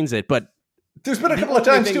he feigns it, but there's been a couple of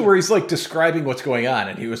times too where he's like describing what's going on,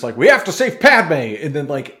 and he was like, "We have to save Padme," and then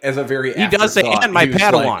like as a very he does say, "And my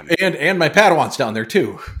Padawan, like, and my Padawan's down there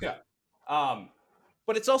too." Yeah.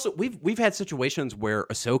 But it's also we've had situations where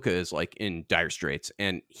Ahsoka is like in dire straits,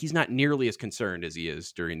 and he's not nearly as concerned as he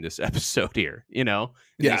is during this episode here. You know,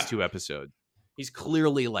 in these 2 episodes, he's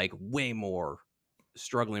clearly like way more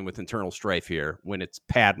struggling with internal strife here when it's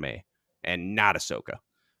Padme and not Ahsoka.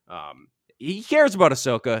 He cares about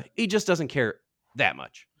Ahsoka, he just doesn't care that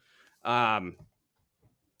much.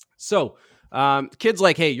 So kid's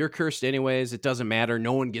like, "Hey, you're cursed anyways. It doesn't matter.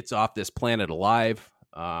 No one gets off this planet alive."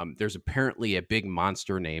 There's apparently a big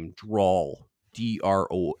monster named Drol,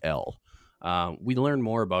 Drol. We learn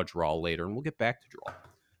more about Drol later, and we'll get back to Drol.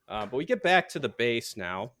 But we get back to the base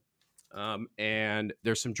now, and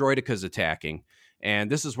there's some droidicas attacking,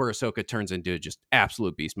 and this is where Ahsoka turns into just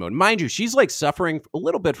absolute beast mode. Mind you, she's like suffering a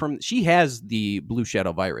little bit from, she has the Blue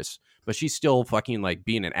Shadow virus, but she's still fucking like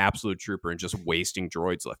being an absolute trooper and just wasting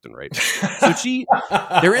droids left and right. So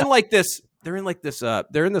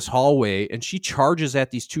they're in this hallway, and she charges at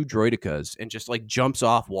these 2 droidicas and just like jumps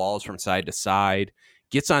off walls from side to side,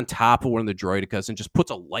 gets on top of one of the droidicas and just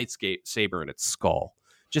puts a lightsaber in its skull.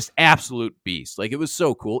 Just absolute beast. Like it was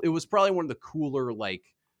so cool. It was probably one of the cooler like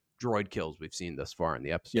droid kills we've seen thus far in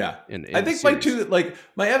the episode. Yeah. In I think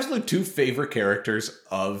my absolute 2 favorite characters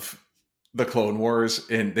of the Clone Wars,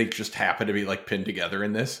 and they just happen to be like pinned together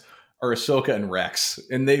in this, are Ahsoka and Rex,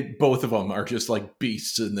 and both of them are just like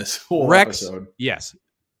beasts in this whole episode. Yes.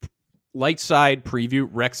 Light side preview,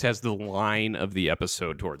 Rex has the line of the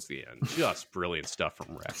episode towards the end. Just brilliant stuff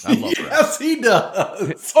from Rex. I love Rex. Yes, he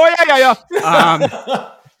does. Oh,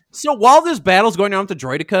 yeah. So while this battle's going on with the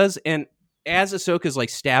droidicas, and as Ahsoka's like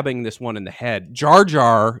stabbing this one in the head, Jar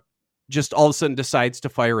Jar just all of a sudden decides to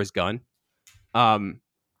fire his gun.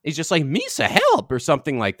 He's just like, "Misa, help," or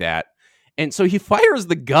something like that. And so he fires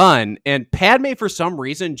the gun, and Padme, for some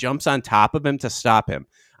reason, jumps on top of him to stop him.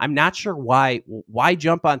 I'm not sure why. Why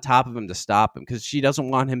jump on top of him to stop him? Because she doesn't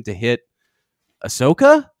want him to hit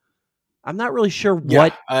Ahsoka? I'm not really sure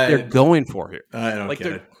what they're going for here. I don't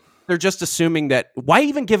get it. They're just assuming that. Why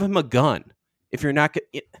even give him a gun if you're not...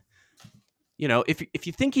 You know, if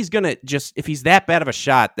you think he's going to just... If he's that bad of a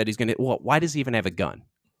shot that he's going to... Well, why does he even have a gun?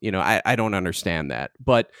 You know, I don't understand that.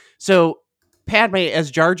 But so... Padme,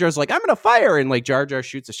 as Jar Jar's like, "I'm going to fire," and like Jar Jar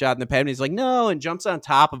shoots a shot, and then Padme's like, "No," and jumps on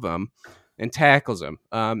top of him and tackles him.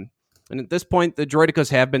 And at this point, the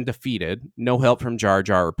droidicas have been defeated. No help from Jar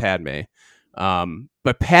Jar or Padme.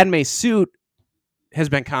 But Padme's suit has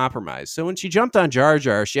been compromised. So when she jumped on Jar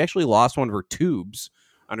Jar, she actually lost one of her tubes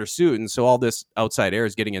on her suit, and so all this outside air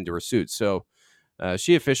is getting into her suit. So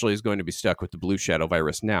she officially is going to be stuck with the Blue Shadow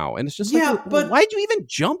virus now. And it's just but why'd you even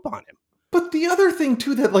jump on him? But the other thing,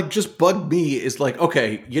 too, that like just bugged me is like,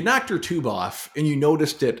 okay, you knocked her tube off and you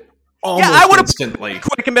noticed it almost instantly.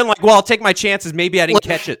 Quick and been like, "Well, I'll take my chances. Maybe I didn't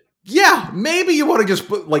catch it." Yeah, maybe you want to just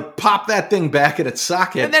like pop that thing back in its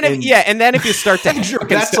socket. And then if you start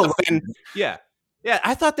to Yeah,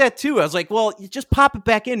 I thought that too. I was like, well, you just pop it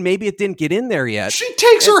back in. Maybe it didn't get in there yet. She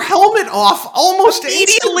takes her helmet off almost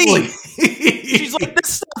immediately. She's like,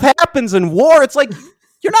 "This stuff happens in war." It's like,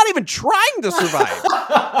 you're not even trying to survive.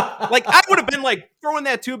 Like, I would have been like throwing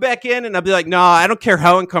that tube back in, and I'd be like, "No, I don't care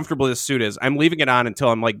how uncomfortable this suit is. I'm leaving it on until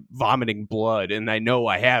I'm like vomiting blood, and I know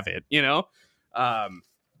I have it." You know?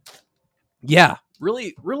 Yeah.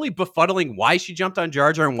 really, really befuddling why she jumped on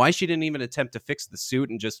Jar Jar and why she didn't even attempt to fix the suit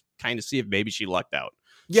and just kind of see if maybe she lucked out.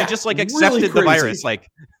 Yeah, she just like really accepted the crazy. virus. Like,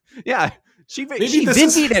 yeah, she Maybe this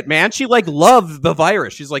vindied it, man. She like loved the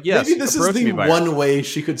virus. She's like, yes, maybe this is approach the me, virus. one way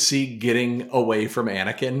she could see getting away from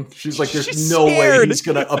Anakin. She's like, there's She's no way scared. he's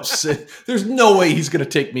gonna upset. There's no way he's gonna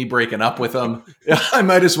take me breaking up with him. I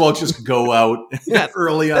might as well just go out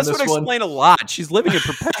early on This this would one. explain a lot. She's living in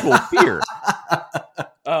perpetual fear.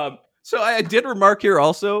 So I did remark here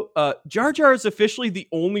also, Jar Jar is officially the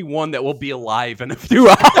only one that will be alive in a few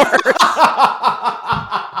hours.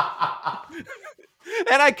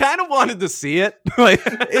 And I kind of wanted to see it.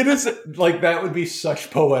 It is like, that would be such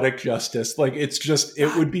poetic justice. Like, it's just,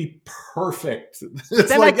 it would be perfect. It's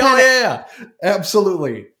Then like, I kinda- yeah,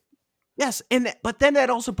 absolutely. Yes, but then that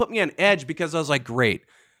also put me on edge because I was like, great,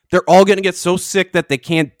 they're all going to get so sick that they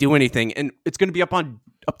can't do anything, and it's going to be up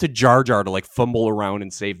to Jar Jar to like fumble around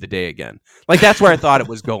and save the day again. Like, that's where I thought it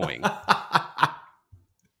was going.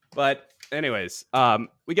 But anyways,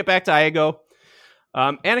 we get back to Iago.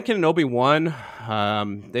 Anakin and Obi-Wan,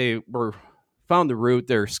 they found the route.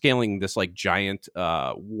 They're scaling this like giant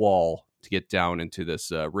wall to get down into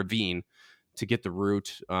this ravine to get the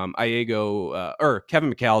route. Iago, or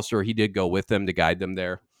Kevin McAllister, he did go with them to guide them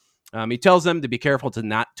there. He tells them to be careful to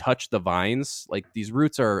not touch the vines. Like, these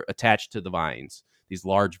roots are attached to the vines, these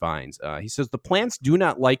large vines. He says the plants do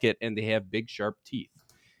not like it, and they have big, sharp teeth.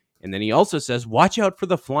 And then he also says, watch out for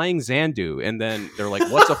the flying Zandu. And then they're like,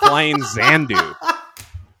 what's a flying Zandu?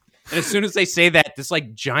 And as soon as they say that, this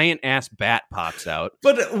like giant ass bat pops out.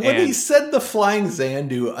 But when he said the flying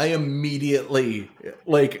Zandu, I immediately,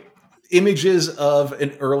 like, images of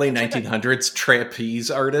an early 1900s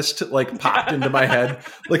trapeze artist like popped into my head,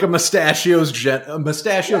 like a mustachioed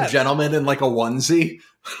gentleman in like a onesie.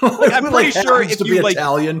 I'm pretty sure if to you be like,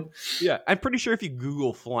 Italian. yeah, I'm pretty sure if you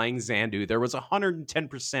Google flying Zandu, there was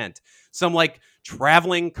 110% some like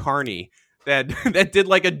traveling carny that did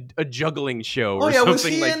like a juggling show or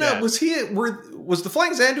something like that. Was the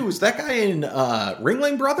flying Zandu? Was that guy in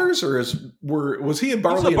Ringling Brothers, or was he in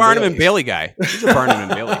Barnum? He's a Barnum and Bailey guy. He's a Barnum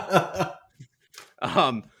and Bailey.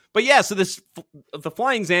 But yeah, so the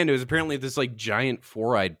flying Zandu is apparently this like giant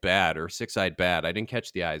 4-eyed bat or 6-eyed bat. I didn't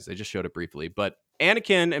catch the eyes; they just showed it briefly. But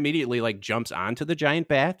Anakin immediately like jumps onto the giant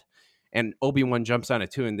bat, and Obi-Wan jumps on it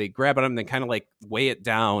too, and they grab at him, and then kind of like weigh it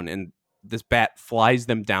down, and this bat flies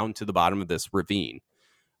them down to the bottom of this ravine.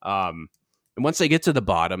 And once they get to the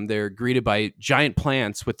bottom, they're greeted by giant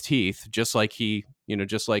plants with teeth, just like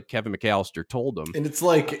just like Kevin McAllister told them. And it's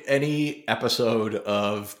like any episode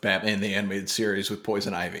of Batman the Animated Series with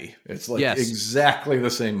Poison Ivy. It's like exactly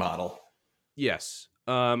the same model. Yes.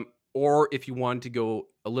 Or if you wanted to go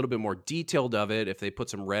a little bit more detailed of it, if they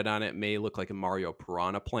put some red on it, it may look like a Mario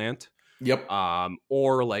Piranha plant. Yep.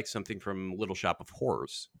 Or like something from Little Shop of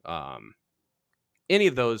Horrors. Any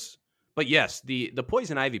of those. But yes, the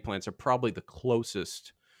poison ivy plants are probably the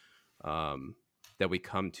closest that we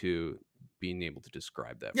come to being able to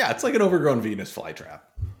describe that. Yeah, it's like an overgrown Venus flytrap.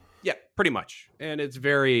 Yeah, pretty much. And it's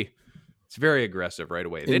very aggressive right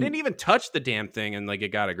away. They didn't even touch the damn thing, and like it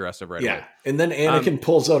got aggressive right away. And then Anakin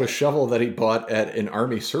pulls out a shovel that he bought at an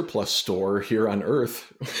army surplus store here on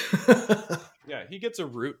Earth. Yeah, he gets a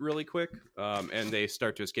root really quick, and they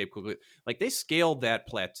start to escape quickly. Like, they scaled that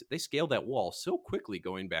wall so quickly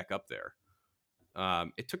going back up there.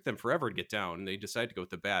 It took them forever to get down, and they decided to go with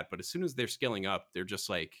the bat. But as soon as they're scaling up, they're just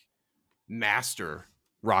like master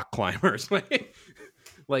rock climbers,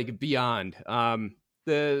 like beyond.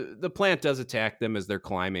 The plant does attack them as they're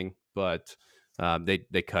climbing, but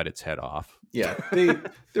they cut its head off. Yeah,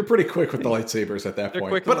 they're pretty quick with the lightsabers at that point.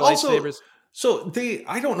 Quick but with the lightsabers. So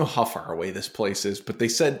I don't know how far away this place is, but they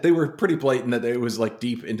said they were pretty blatant that it was like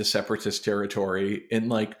deep into separatist territory. And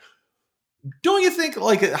like, don't you think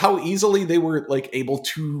like how easily they were like able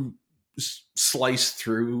to slice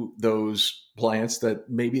through those plants that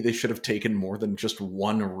maybe they should have taken more than just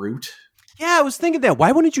one root? Yeah, I was thinking that.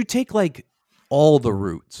 Why wouldn't you take like all the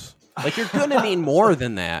roots? Like, you're going to need more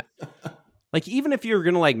than that. Like, even if you're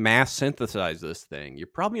going to like mass synthesize this thing, you're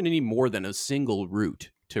probably going to need more than a single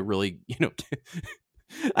root to really,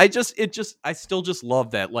 I still just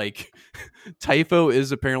love that, like, Typho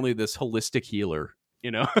is apparently this holistic healer,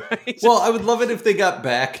 Well, I would love it if they got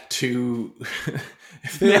back to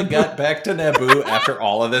Naboo after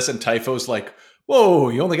all of this, and Typho's like, whoa,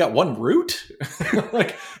 you only got one root?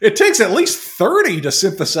 Like, it takes at least 30 to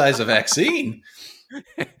synthesize a vaccine.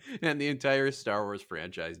 And the entire Star Wars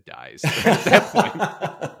franchise dies at that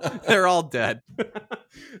point. They're all dead.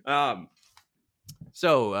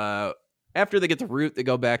 So after they get the root, they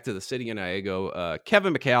go back to the city in Iago.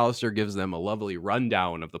 Kevin McAllister gives them a lovely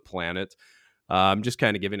rundown of the planet. Just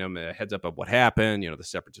kind of giving him a heads up of what happened. The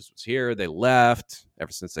Separatist was here. They left.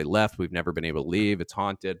 Ever since they left, we've never been able to leave. It's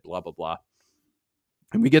haunted, blah, blah, blah.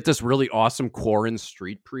 And we get this really awesome Quarren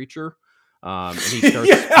street preacher. And he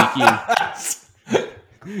starts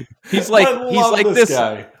speaking. He's like this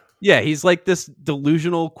guy. Yeah, he's like this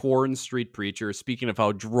delusional Quarren street preacher, speaking of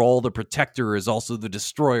how Droll the Protector is also the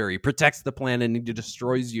destroyer. He protects the planet and he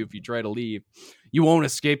destroys you if you try to leave. You won't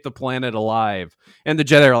escape the planet alive. And the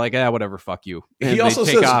Jedi are like, whatever, fuck you. And he also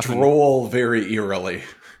says Droll very eerily.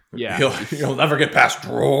 Yeah. He'll never get past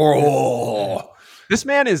Droll. This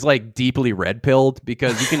man is like deeply red-pilled,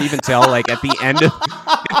 because you can even tell like at the end of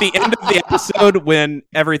the episode when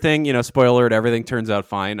everything, spoiler alert, everything turns out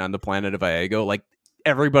fine on the planet of Iago, like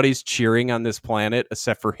everybody's cheering on this planet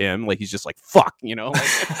except for him. Like he's just like, fuck,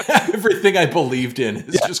 like, everything I believed in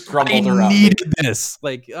is just crumbled around. I needed this.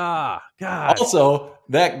 Like, God. Also,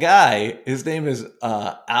 that guy, his name is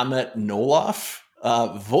Amit Noloff,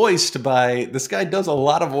 voiced by, this guy does a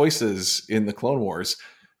lot of voices in the Clone Wars.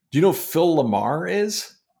 Do you know who Phil Lamar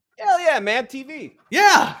is? Hell yeah, Mad TV.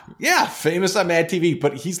 Yeah, famous on Mad TV,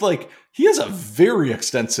 but he has a very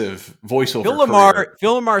extensive voiceover career.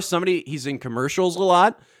 Phil Lamar, he's in commercials a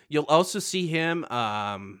lot. You'll also see him,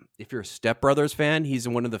 if you're a Step Brothers fan, he's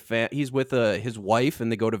in one of he's with his wife,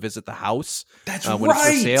 and they go to visit the house. That's when it's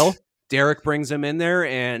for sale. Derek brings him in there,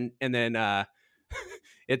 and then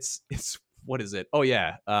it's what is it? Oh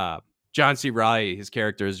yeah, John C. Reilly, his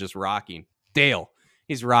character is just rocking. Dale.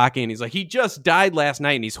 He's rocking. He's like, he just died last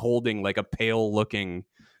night, and he's holding like a pale looking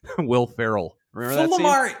Will Ferrell. Remember Phil that scene?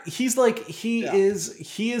 Lamar, he's like, he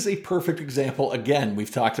is a perfect example. Again,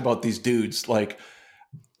 we've talked about these dudes, like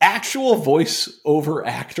actual voiceover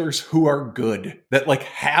actors who are good, that like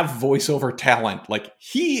have voiceover talent. Like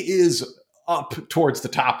he is up towards the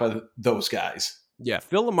top of those guys. Yeah,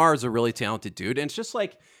 Phil Lamar is a really talented dude. And it's just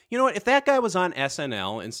like, you know what? If that guy was on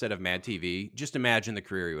SNL instead of Mad TV, just imagine the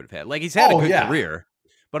career he would have had. Like he's had a good career.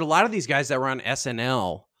 But a lot of these guys that were on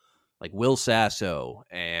SNL, like Will Sasso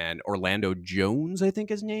and Orlando Jones, I think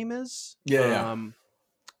his name is. Yeah.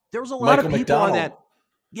 There was a lot Michael of people McDonald. on that.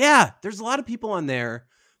 Yeah, there's a lot of people on there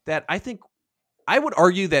that I think I would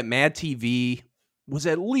argue that Mad TV was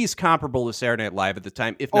at least comparable to Saturday Night Live at the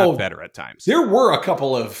time, if not better at times. There were a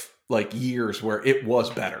couple of like years where it was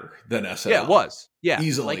better than SNL. Yeah, it was. Yeah,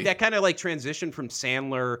 easily. Like that kind of like transition from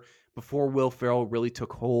Sandler before Will Ferrell really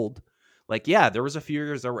took hold. Like, yeah, there was a few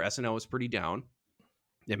years there where SNL was pretty down.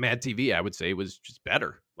 And Mad TV, I would say, was just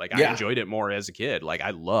better. Like, I enjoyed it more as a kid. Like,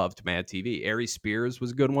 I loved Mad TV. Ari Spears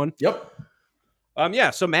was a good one. Yep.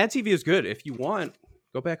 Yeah, so Mad TV is good. If you want,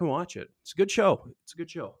 go back and watch it. It's a good show.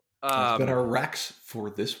 That's been our Rex for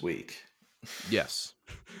this week. Yes.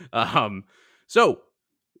 So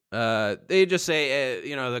they just say,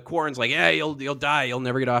 the Quarren's like, yeah, you'll die. You'll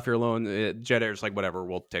never get off your loan. Jedi's like, whatever,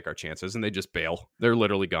 we'll take our chances. And they just bail. They're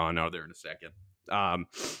literally gone out of there in a second.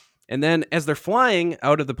 And then as they're flying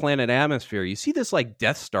out of the planet atmosphere, you see this like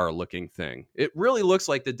Death Star looking thing. It really looks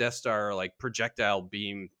like the Death Star, like projectile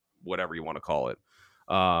beam, whatever you want to call it.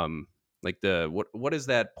 Like what is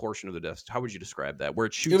that portion of the Death Star? How would you describe that? Where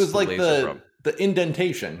it shoots it was the like laser from? The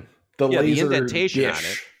indentation. The laser indentation dish. on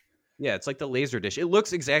it. Yeah, it's like the laser dish. It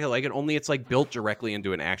looks exactly like it, only it's like built directly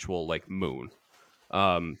into an actual like moon.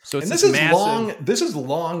 So it's this is massive... This is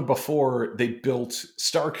long before they built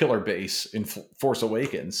Starkiller Base in Force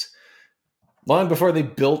Awakens. Long before they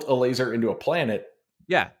built a laser into a planet.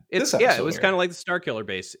 Yeah, it was kind of like the Starkiller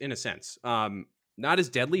Base in a sense. Not as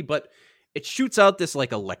deadly, but it shoots out this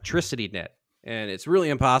like electricity net, and it's really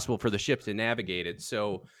impossible for the ship to navigate it.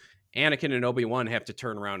 So Anakin and Obi-Wan have to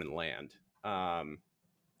turn around and land.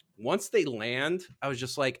 Once they land, I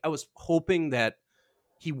was hoping that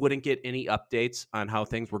he wouldn't get any updates on how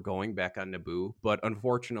things were going back on Naboo. But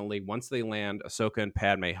unfortunately, once they land, Ahsoka and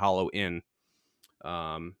Padme hollow in.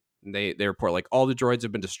 They report like all the droids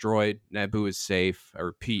have been destroyed. Naboo is safe. I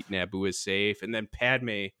repeat, Naboo is safe. And then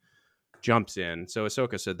Padme jumps in. So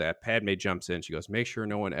Ahsoka said that. Padme jumps in. She goes, make sure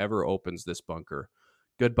no one ever opens this bunker.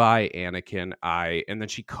 Goodbye, Anakin. And then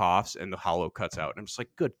she coughs and the hollow cuts out. And I'm just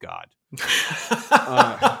like, good God.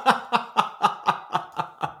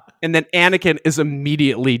 And then Anakin is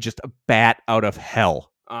immediately just a bat out of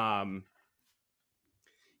hell.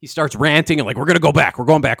 He starts ranting and like, we're going to go back. We're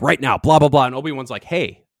going back right now. Blah, blah, blah. And Obi-Wan's like,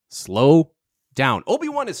 hey, slow down.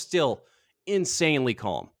 Obi-Wan is still insanely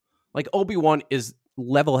calm. Like Obi-Wan is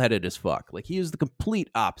level-headed as fuck. Like he is the complete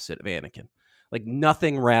opposite of Anakin. Like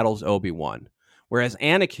nothing rattles Obi-Wan. Whereas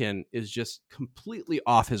Anakin is just completely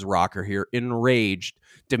off his rocker here, enraged,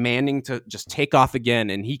 demanding to just take off again,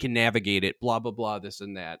 and he can navigate it, blah, blah, blah, this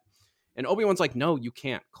and that. And Obi-Wan's like, no, you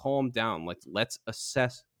can't. Calm down. Let's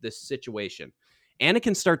assess this situation.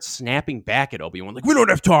 Anakin starts snapping back at Obi-Wan like, we don't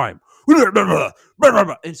have time.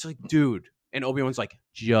 And it's like, dude. And Obi-Wan's like,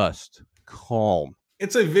 just calm.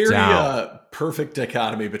 It's a very down. perfect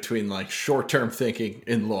dichotomy between like short-term thinking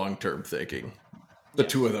and long-term thinking. The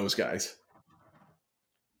two of those guys.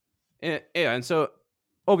 And so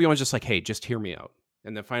Obi-Wan's just like, hey, just hear me out.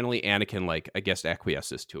 And then finally Anakin, like, I guess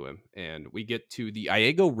acquiesces to him. And we get to the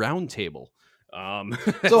Iago Round Table.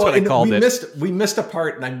 That's so what I called it. We missed a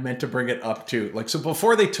part, and I meant to bring it up too. Like, so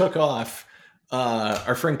before they took off,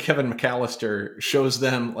 our friend Kevin McAllister shows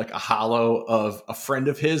them like a hollow of a friend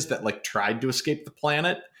of his that like tried to escape the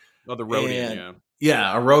planet. Oh, the Rodian,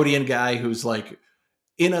 yeah, a Rodian guy who's like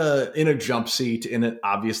in a jump seat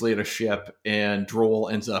obviously in a ship, and Droll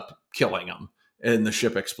ends up killing him, and the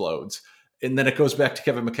ship explodes. And then it goes back to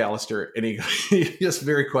Kevin McAllister, and he just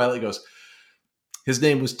very quietly goes, his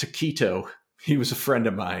name was Taquito. He was a friend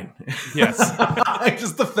of mine. Yes.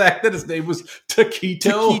 Just the fact that his name was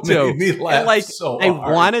Taquito made me laugh so hard.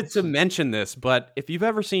 I wanted to mention this, but if you've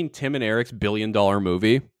ever seen Tim and Eric's $1 billion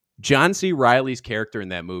movie, John C. Reilly's character in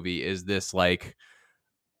that movie is this like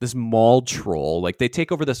this mall troll. Like they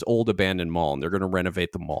take over this old abandoned mall and they're going to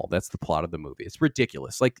renovate the mall. That's the plot of the movie. It's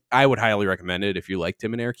ridiculous. Like I would highly recommend it if you like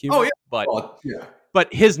Tim and Eric humor. Oh yeah.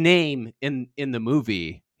 But his name in the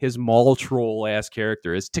movie, his mall troll ass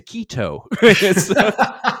character is Taquito.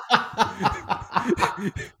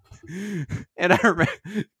 And I remember,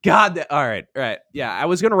 God, all right. Yeah, I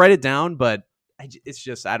was going to write it down, but it's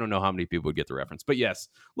just, I don't know how many people would get the reference. But yes,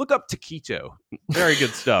 look up Taquito. Very good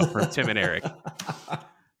stuff from Tim and Eric.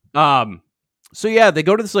 So yeah, they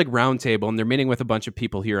go to this like round table and they're meeting with a bunch of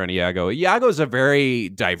people here on Iago. Iago is a very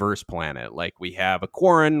diverse planet. Like we have a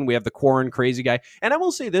Quarren, we have the Quarren crazy guy. And I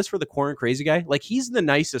will say this for the Quarren crazy guy, like he's the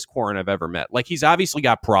nicest Quarren I've ever met. Like he's obviously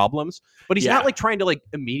got problems, but he's not like trying to like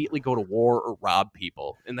immediately go to war or rob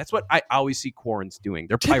people. And that's what I always see Quarrens doing.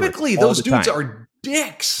 They're typically pirates those dudes are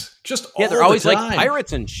dicks. Just they're always like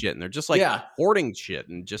pirates and shit. And they're just like hoarding shit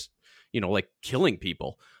and just, like killing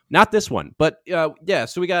people. Not this one, but so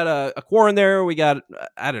we got a Quarren there. We got,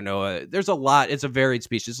 I don't know, there's a lot. It's a varied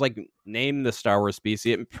species. Like name the Star Wars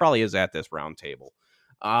species. It probably is at this round table.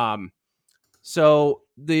 So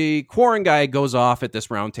the Quarren guy goes off at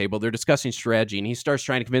this round table. They're discussing strategy, and he starts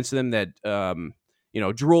trying to convince them that,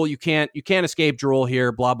 Droll, you can't escape Droll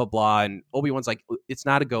here, blah, blah, blah. And Obi-Wan's like, it's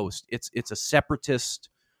not a ghost. It's a separatist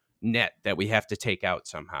net that we have to take out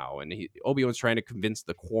somehow. And Obi-Wan's trying to convince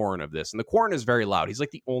the Quarren of this. And the Quarren is very loud. He's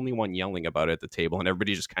like the only one yelling about it at the table, and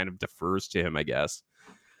everybody just kind of defers to him, I guess.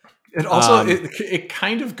 And also, it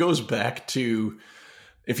kind of goes back to,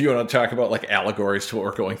 if you want to talk about like allegories to what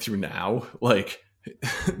we're going through now, like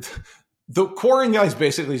the Quarren guy's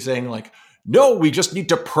basically saying like, no, we just need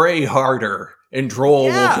to pray harder and Droll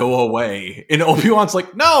will go away. And Obi-Wan's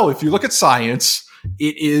like, no, if you look at science,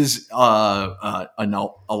 it is an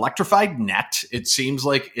electrified net. It seems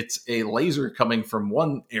like it's a laser coming from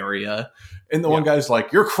one area. And the one guy's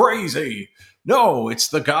like, you're crazy. No, it's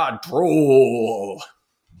the god Droll.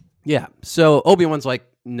 Yeah. So Obi-Wan's like,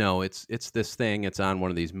 no, it's this thing. It's on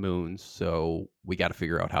one of these moons. So we got to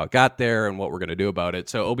figure out how it got there and what we're going to do about it.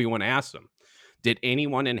 So Obi-Wan asks him, did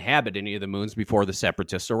anyone inhabit any of the moons before the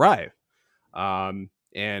Separatists arrive? And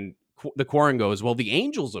the Quarren goes, well, the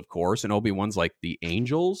angels, of course. And Obi-Wan's like, the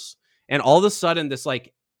angels? And all of a sudden, this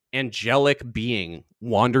like angelic being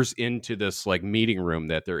wanders into this like meeting room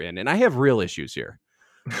that they're in. And I have real issues here.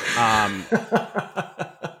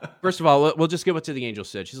 First of all, we'll just get what the angel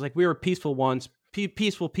said. She's like, we were peaceful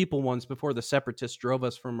people once before the Separatists drove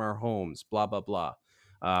us from our homes, blah, blah, blah.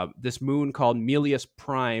 This moon called Melius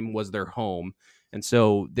Prime was their home. And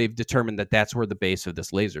so they've determined that that's where the base of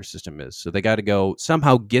this laser system is. So they got to go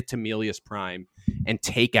somehow get to Melius Prime and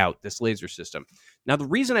take out this laser system. Now, the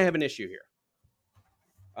reason I have an issue here.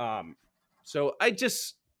 So I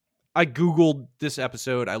Googled this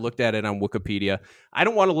episode. I looked at it on Wikipedia. I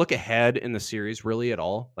don't want to look ahead in the series really at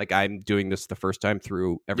all. Like I'm doing this the first time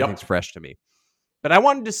through. Everything's fresh to me. But I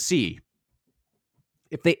wanted to see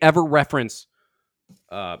if they ever reference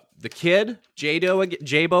the kid,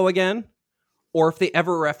 Jabo again, or if they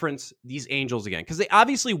ever reference these angels again. Because they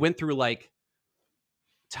obviously went through like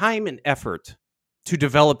time and effort to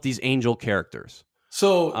develop these angel characters.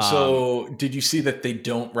 So did you see that they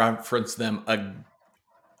don't reference them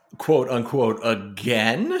quote unquote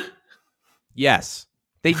again? Yes.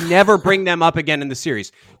 They never bring them up again in the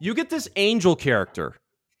series. You get this angel character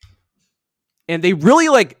and they really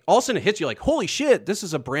like all of a sudden it hits you like, holy shit, this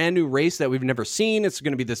is a brand new race that we've never seen. It's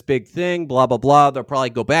going to be this big thing, blah, blah, blah. They'll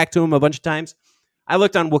probably go back to him a bunch of times. I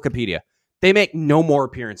looked on Wikipedia. They make no more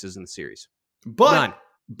appearances in the series. But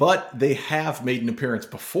they have made an appearance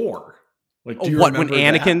before. Like, do you What, when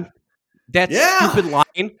remember Anakin, that Yeah! stupid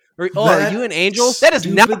line? Are That you an angel? That is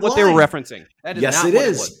not stupid what they were line. referencing. That is Yes, not it what it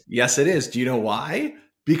is. was. Yes, it is. Do you know why?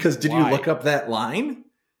 Because did you Why? look up that line?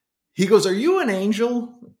 He goes, "Are you an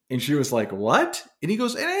angel?" And she was like, "What?" And he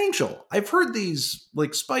goes, "An angel. I've heard these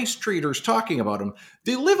like spice traders talking about them.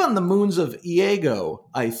 They live on the moons of Iago,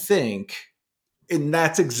 I think." And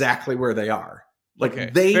that's exactly where they are. Like,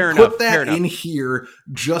 Okay, they fair put enough. that Fair enough. in here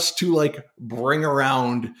just to like bring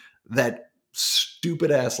around that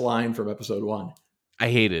stupid ass line from episode 1. I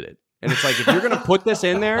hated it. And it's like, if you're going to put this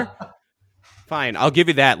in there, fine, I'll give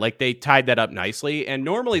you that. Like, they tied that up nicely. And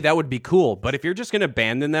normally that would be cool. But if you're just going to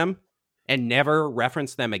abandon them and never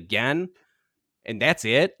reference them again, and that's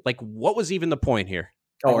it, like, what was even the point here?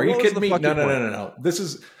 Oh, Like, are you what was kidding the me? fucking point? No. This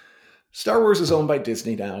is Star Wars is owned by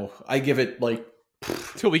Disney now. I give it like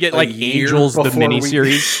Till we get a like year Angels, the before we-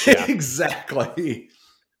 miniseries. Yeah. Exactly.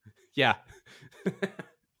 Yeah.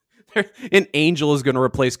 An angel is going to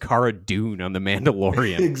replace Cara Dune on The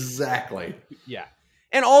Mandalorian. Exactly. Yeah.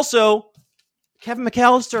 And also, Kevin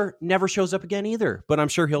McAllister never shows up again either, but I'm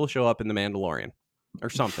sure he'll show up in The Mandalorian or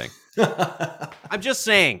something. I'm just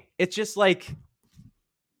saying, it's just like,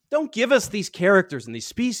 don't give us these characters and these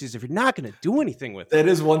species if you're not going to do anything with them.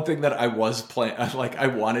 That is one thing that I was playing. Like, I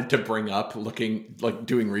wanted to bring up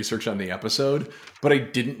doing research on the episode, but I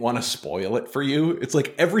didn't want to spoil it for you. It's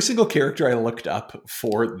like every single character I looked up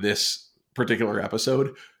for this particular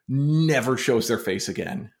episode never shows their face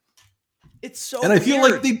again. It's so And I feel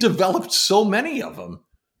weird. like they developed so many of them.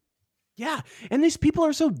 Yeah, and these people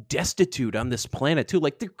are so destitute on this planet, too.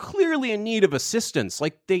 Like, they're clearly in need of assistance.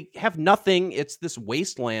 Like, they have nothing. It's this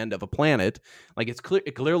wasteland of a planet. Like, it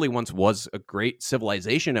clearly once was a great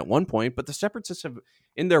civilization at one point, but the Separatists have,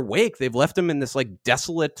 in their wake, they've left them in this, like,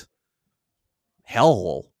 desolate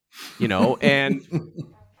hellhole, you know? And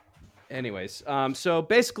anyways, so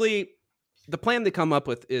basically, the plan they come up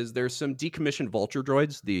with is there's some decommissioned vulture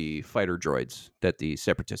droids, the fighter droids that the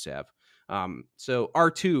Separatists have. So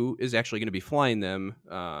R2 is actually going to be flying them,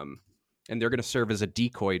 and they're going to serve as a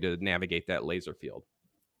decoy to navigate that laser field.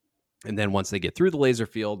 And then once they get through the laser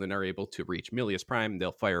field and are able to reach Milius Prime,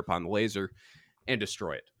 they'll fire upon the laser and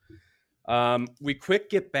destroy it. We quick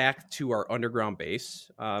get back to our underground base.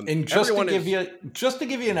 And just to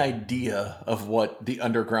give you an idea of what the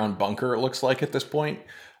underground bunker looks like at this point,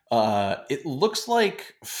 it looks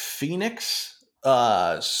like Phoenix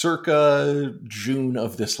circa June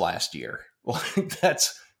of this last year. Like,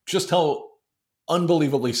 that's just how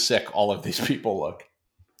unbelievably sick all of these people look.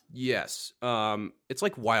 Yes. It's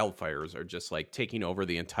like wildfires are just like taking over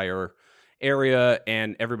the entire area,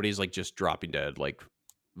 and everybody's like just dropping dead, like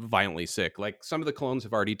violently sick. Like, some of the clones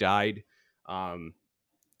have already died.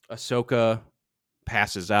 Ahsoka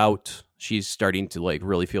passes out. She's starting to like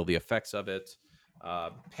really feel the effects of it.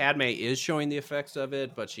 Padme is showing the effects of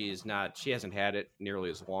it, but she hasn't had it nearly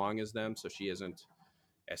as long as them, so she isn't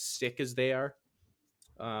as sick as they are.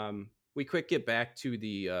 We quick get back to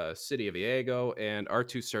the city of Iago, and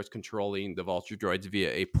R2 starts controlling the vulture droids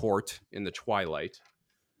via a port in the twilight.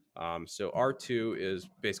 So R2 is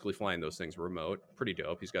basically flying those things remote. Pretty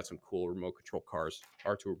dope. He's got some cool remote control cars.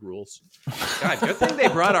 R2 rules. God, good thing they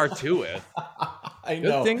brought R2 with. I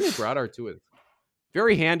know. Good thing they brought R2 with.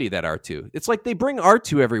 Very handy, that R2. It's like they bring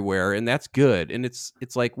R2 everywhere, and that's good. And it's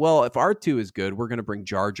like, well, if R2 is good, we're going to bring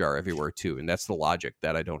Jar Jar everywhere too. And that's the logic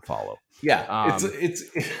that I don't follow. Yeah, it's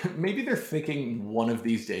maybe they're thinking one of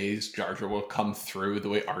these days Jar Jar will come through the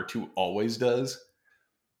way R2 always does.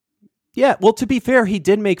 Yeah, well, to be fair, he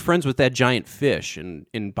did make friends with that giant fish in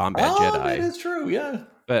Bombad Jedi. That is true, yeah.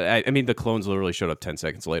 But I mean, the clones literally showed up 10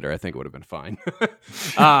 seconds later. I think it would have been fine.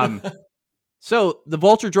 So the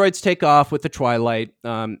vulture droids take off with the twilight,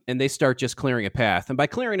 and they start just clearing a path. And by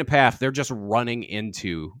clearing a path, they're just running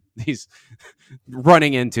into these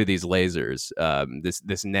lasers.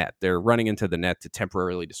 This net. They're running into the net to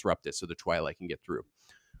temporarily disrupt it, so the twilight can get through.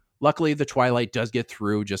 Luckily, the twilight does get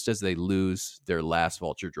through just as they lose their last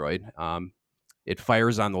vulture droid. It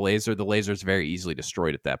fires on the laser. The laser is very easily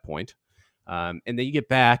destroyed at that point. And then you get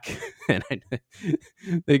back, and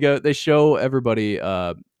they show everybody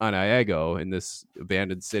on Iago in this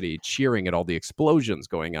abandoned city cheering at all the explosions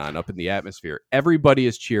going on up in the atmosphere. Everybody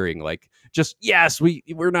is cheering, like, just, yes,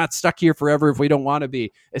 we're not stuck here forever if we don't want to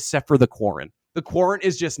be, except for the Quarren. The Quarren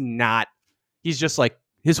is just not, he's just like,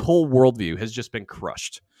 his whole worldview has just been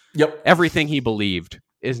crushed. Yep. Everything he believed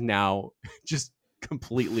is now just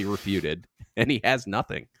completely refuted, and he has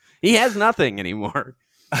nothing. He has nothing anymore.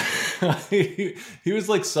 He was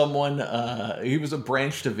like someone, he was a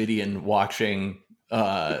Branch Davidian watching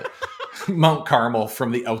Mount Carmel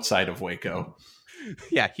from the outside of Waco.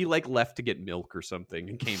 Yeah, he like left to get milk or something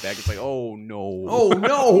and came back. It's like, oh no. Oh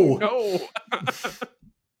no. No.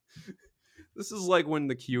 This is like when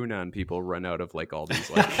the QAnon people run out of like all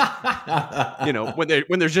these like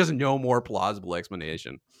when there's just no more plausible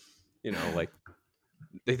explanation. Like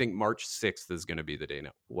they think March 6th is going to be the day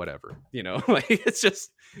now. Whatever. Like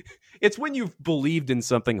it's when you've believed in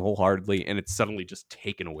something wholeheartedly and it's suddenly just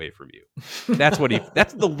taken away from you. That's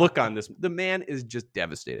the look on this. The man is just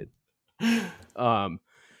devastated.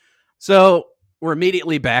 So we're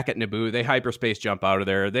immediately back at Naboo. They hyperspace jump out of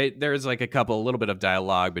there. There's like a little bit of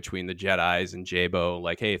dialogue between the Jedis and Jabo.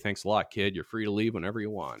 Like, hey, thanks a lot, kid. You're free to leave whenever you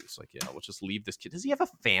want. It's like, yeah, we'll just leave this kid. Does he have a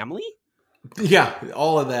family? Yeah,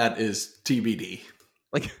 all of that is TBD.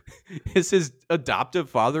 Like, is his adoptive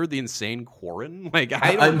father the insane Quarren? Like,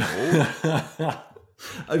 I don't know.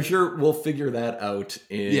 I'm sure we'll figure that out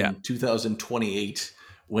in 2028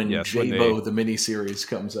 when Jabo, the miniseries,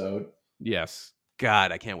 comes out. Yes.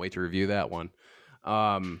 God, I can't wait to review that one.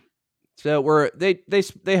 So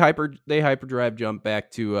they hyperdrive jump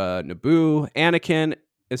back to Naboo. Anakin,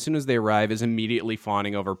 as soon as they arrive, is immediately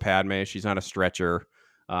fawning over Padme. She's on a stretcher.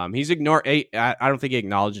 He's ignored. I don't think he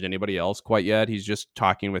acknowledged anybody else quite yet. He's just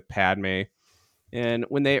talking with Padme. And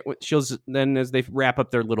as they wrap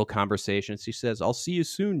up their little conversation, she says, "I'll see you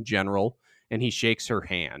soon, General." And he shakes her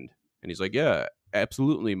hand, and he's like, "Yeah,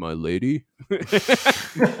 absolutely, my lady."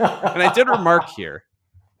 And I did remark here,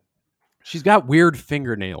 she's got weird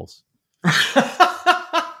fingernails.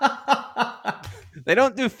 They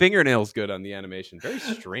don't do fingernails good on the animation. Very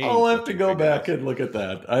strange. I'll have to go back and look at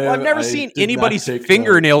that. I've never seen anybody's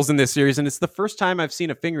fingernails in this series, and it's the first time I've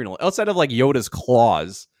seen a fingernail outside of like Yoda's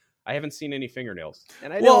claws. I haven't seen any fingernails,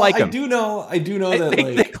 and I didn't like them. I do know that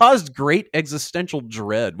they caused great existential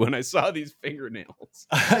dread when I saw these fingernails.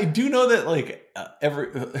 I do know that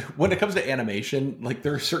when it comes to animation, like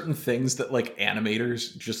there are certain things that like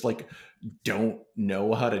animators just like don't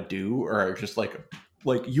know how to do, or are just like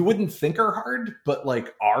you wouldn't think are hard, but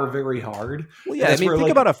like are very hard. Well, yeah, think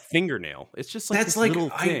about a fingernail. It's just like that's this little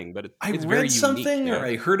thing, but it's very unique. Something, or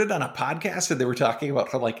I heard it on a podcast, and they were talking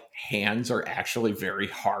about how like hands are actually very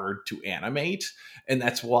hard to animate, and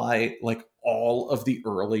that's why like all of the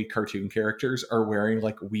early cartoon characters are wearing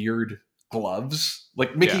like weird gloves.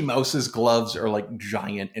 Like Mickey Mouse's gloves are like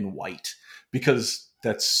giant and white because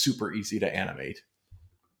that's super easy to animate.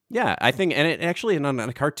 Yeah, I think, and it actually, on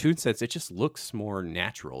a cartoon sense, it just looks more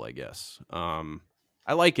natural, I guess. I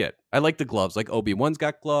like it. I like the gloves. Like Obi-Wan's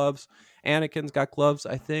got gloves. Anakin's got gloves,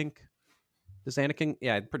 I think. Does Anakin?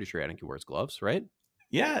 Yeah, I'm pretty sure Anakin wears gloves, right?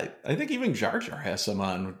 Yeah, I think even Jar Jar has some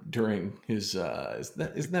on during his,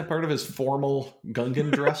 isn't that part of his formal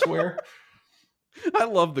Gungan dress wear? I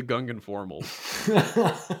love the Gungan formal.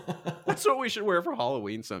 That's what we should wear for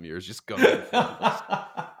Halloween some years, just Gungan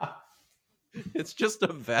formals. It's just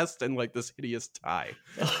a vest and like this hideous tie.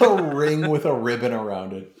 A ring with a ribbon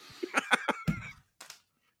around it.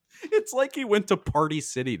 It's like he went to Party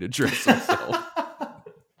City to dress himself.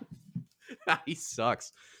 He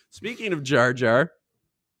sucks. Speaking of Jar Jar,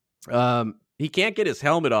 he can't get his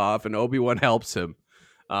helmet off and Obi-Wan helps him.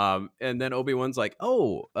 And then Obi-Wan's like,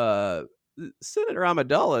 Senator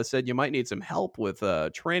Amidala said you might need some help with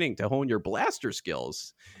training to hone your blaster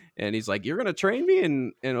skills. And he's like, you're going to train me?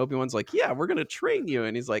 And Obi-Wan's like, yeah, we're going to train you.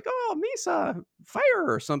 And he's like, oh, Misa, fire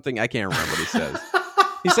or something. I can't remember what he says.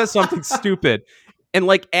 He says something stupid. And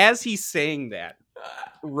like, as he's saying that,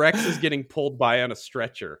 Rex is getting pulled by on a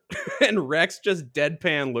stretcher. And Rex just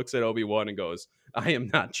deadpan looks at Obi-Wan and goes, I am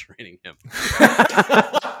not training him.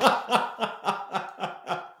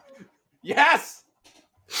 Yes!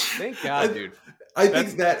 Thank God, dude. I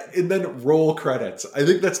think that, and then roll credits. I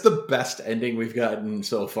think that's the best ending we've gotten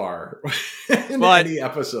so far in any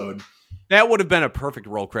episode. That would have been a perfect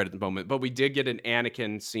roll credit moment, but we did get an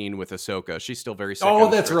Anakin scene with Ahsoka. She's still very sick.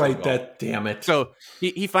 Oh, that's right. That damn it. So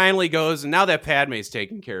he finally goes, and now that Padme's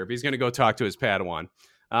taken care of, he's going to go talk to his Padawan.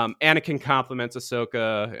 Anakin compliments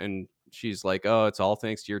Ahsoka, and she's like, "Oh, it's all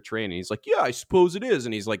thanks to your training." He's like, "Yeah, I suppose it is,"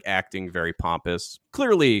 and he's like acting very pompous,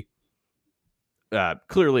 clearly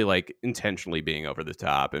like intentionally being over the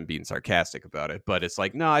top and being sarcastic about it. But it's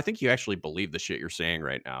like, no, I think you actually believe the shit you're saying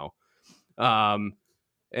right now.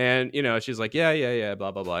 And she's like, yeah,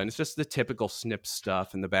 blah blah blah, and it's just the typical snip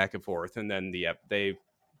stuff and the back and forth, and then they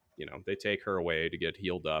take her away to get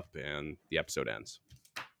healed up, and the episode ends.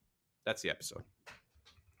 That's the episode.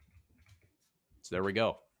 So there we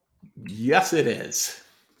go. Yes, it is.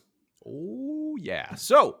 Oh yeah.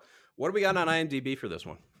 So what do we got on IMDb for this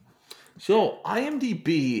one? So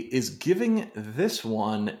IMDb is giving this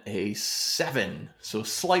one a 7. So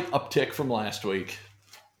slight uptick from last week.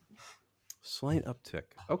 Slight uptick.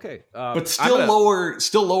 Okay. But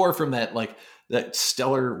still lower from that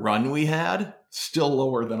stellar run we had. Still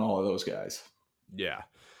lower than all of those guys. Yeah.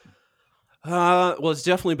 Well, it's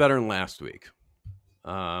definitely better than last week.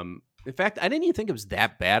 In fact, I didn't even think it was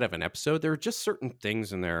that bad of an episode. There were just certain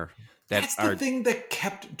things in there that's the thing that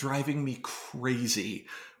kept driving me crazy.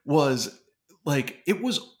 Was like it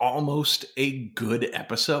was almost a good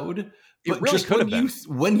episode. But it really just could have been.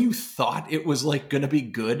 When you thought it was like going to be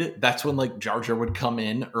good, that's when like Jar Jar would come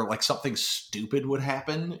in, or like something stupid would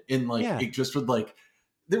happen, and like it just would like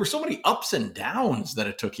there were so many ups and downs that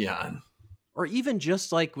it took you on. Or even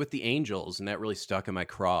just like with the angels, and that really stuck in my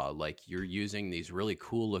craw. Like you're using these really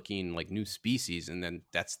cool looking like new species, and then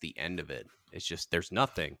that's the end of it. It's just there's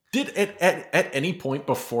nothing. Did at any point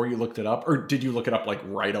before you looked it up, or did you look it up like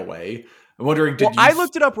right away? I'm wondering. I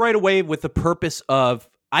looked it up right away with the purpose of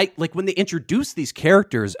when they introduced these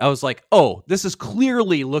characters, I was like, oh, this is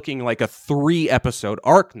clearly looking like a 3-episode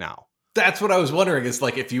arc now. That's what I was wondering. Is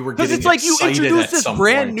like if you were getting it's like you introduced this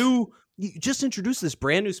brand new. You just introduced this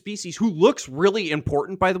brand new species who looks really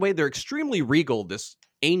important, by the way. They're extremely regal, this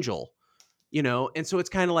angel, and so it's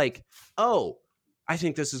kind of like, oh, I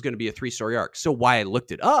think this is going to be a 3-story arc. So why I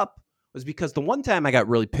looked it up was because the one time I got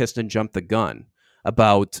really pissed and jumped the gun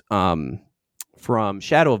about from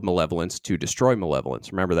Shadow of Malevolence to Destroy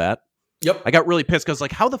Malevolence. Remember that? Yep. I got really pissed because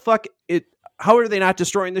like, how are they not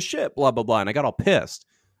destroying the ship? Blah, blah, blah. And I got all pissed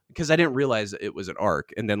because I didn't realize it was an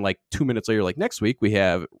arc. And then like 2 minutes later, like next week we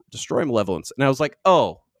have Destroy Malevolence. And I was like,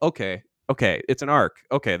 oh, okay. It's an arc.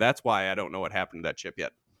 Okay. That's why I don't know what happened to that ship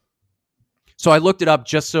yet. So I looked it up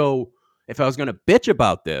just so if I was going to bitch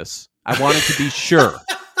about this, I wanted to be sure.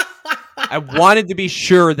 I wanted to be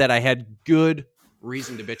sure that I had good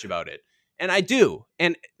reason to bitch about it. And I do.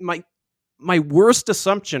 And my worst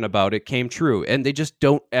assumption about it came true. And they just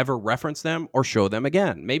don't ever reference them or show them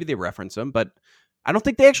again. Maybe they reference them, but I don't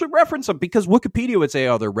think they actually reference them because Wikipedia would say,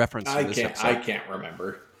 oh, they're referencing this episode. I can't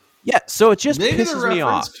remember. Yeah, so it just pisses me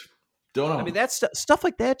off. Don't know. I mean, that's stuff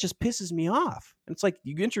like that just pisses me off. And it's like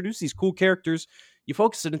you introduce these cool characters. You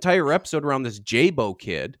focus an entire episode around this J-Bo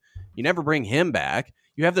kid. You never bring him back.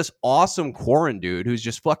 You have this awesome Quarren dude who's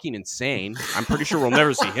just fucking insane. I'm pretty sure we'll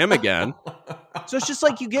never see him again. So it's just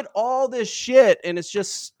like you get all this shit and it's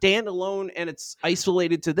just standalone and it's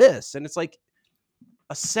isolated to this. And it's like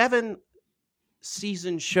a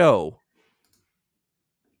 7-season show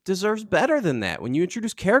deserves better than that. When you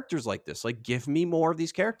introduce characters like this, like give me more of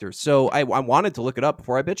these characters. So I wanted to look it up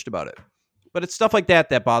before I bitched about it. But it's stuff like that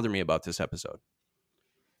bothered me about this episode.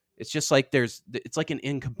 It's just like it's like an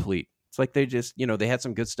incomplete. It's like they just, they had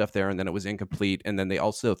some good stuff there and then it was incomplete. And then they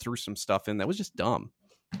also threw some stuff in that was just dumb.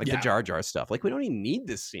 Like the Jar Jar stuff. Like we don't even need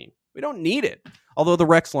this scene. We don't need it. Although the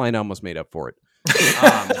Rex line almost made up for it.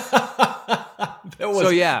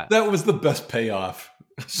 That was the best payoff.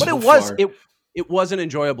 But it was an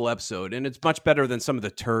enjoyable episode and it's much better than some of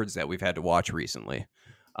the turds that we've had to watch recently.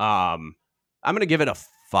 I'm going to give it a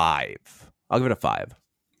 5. I'll give it a 5.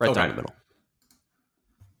 Right down the middle.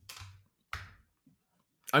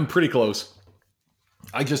 I'm pretty close.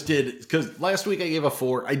 I just did, because last week I gave a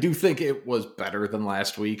 4. I do think it was better than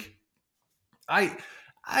last week. I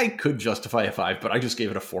could justify a 5, but I just gave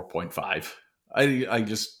it a 4.5.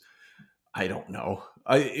 I don't know.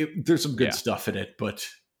 There's some good stuff in it, but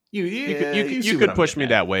you could push me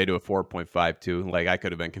that way to a 4.5 too. Like I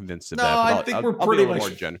could have been convinced of that. But I think we're pretty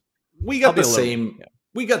much. We got the same.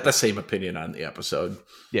 We got the same opinion on the episode.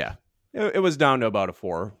 Yeah, it was down to about a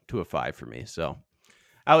 4 to a 5 for me. So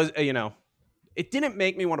I was, it didn't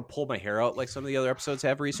make me want to pull my hair out like some of the other episodes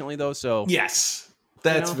have recently, though. So yes,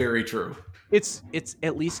 that's very true. It's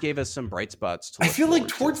at least gave us some bright spots. I feel like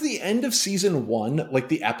towards the end of season 1, like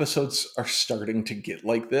the episodes are starting to get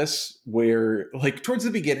like this, where like towards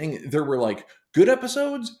the beginning there were like good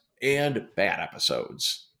episodes and bad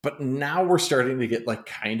episodes, but now we're starting to get like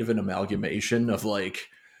kind of an amalgamation of like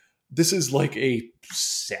this is like a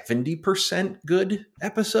 70% good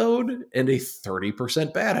episode and a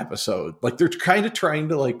 30% bad episode. Like they're kind of trying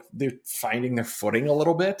to they're finding their footing a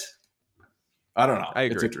little bit. I don't know. I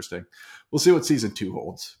agree. It's interesting. We'll see what season 2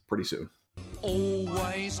 holds pretty soon.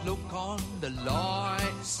 Always look on the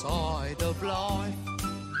light side of life.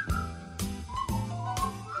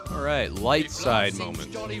 All right, light side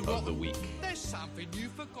moment of the week.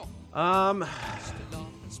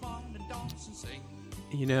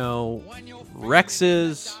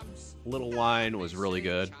 Rex's little line was really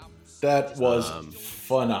good. That was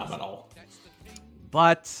phenomenal.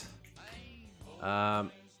 But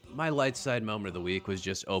my light side moment of the week was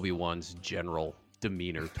just Obi-Wan's general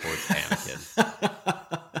demeanor towards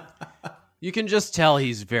Anakin. You can just tell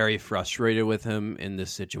he's very frustrated with him in this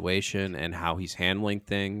situation and how he's handling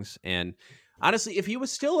things. And honestly, if he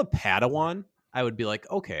was still a Padawan, I would be like,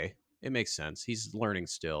 okay, it makes sense. He's learning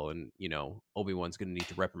still. And, Obi-Wan's going to need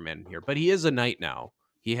to reprimand him here. But he is a knight now.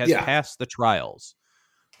 He has passed the trials.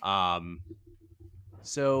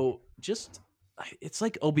 So it's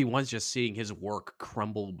like Obi-Wan's just seeing his work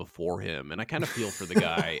crumble before him. And I kind of feel for the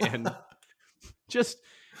guy. And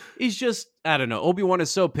he's just, I don't know. Obi-Wan is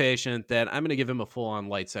so patient that I'm going to give him a full-on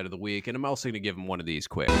light side of the week, and I'm also going to give him one of these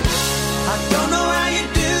quick. I don't know how you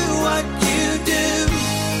do what you do.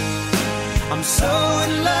 I'm so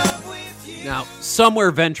in love with you. Now,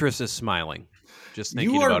 somewhere Ventress is smiling, just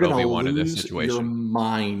thinking about Obi-Wan in this situation. Your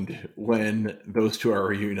mind when those two are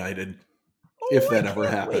reunited, if that ever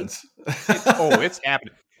happens. It's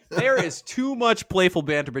happening. There is too much playful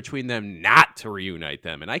banter between them not to reunite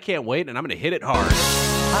them, and I can't wait, and I'm going to hit it hard.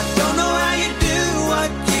 I don't know how you do what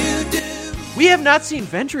you do. We have not seen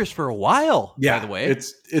Ventress for a while, by the way.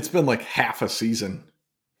 It's been like half a season.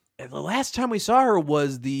 And the last time we saw her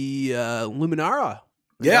was the Luminara.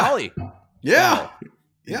 Yeah. Yeah.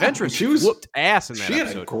 Ventress, she whooped ass in that episode.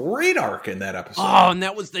 She had a great arc in that episode. Oh, and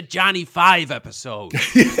that was the Johnny 5 episode.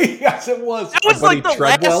 Yes, it was. That was like the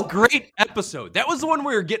last great episode. That was the one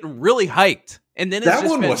we were getting really hyped. And then that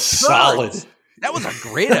one was solid. That was a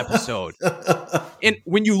great episode. And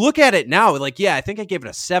when you look at it now, I think I gave it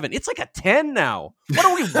a 7. It's like a 10 now. What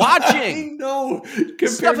are we watching? I know.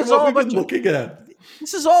 Compared to what we've been looking at.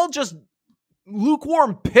 This is all just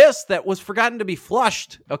lukewarm piss that was forgotten to be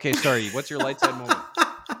flushed. Okay, sorry. What's your light side moment?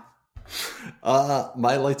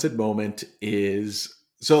 My light side moment is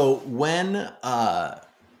when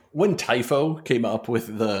Typho came up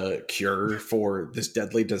with the cure for this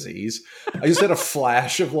deadly disease, I just had a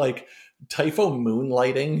flash of Typho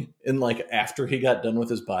moonlighting and after he got done with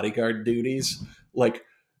his bodyguard duties,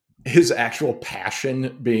 his actual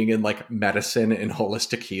passion being in medicine and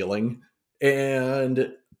holistic healing.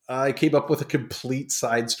 And I came up with a complete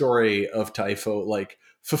side story of Typho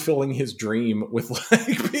fulfilling his dream with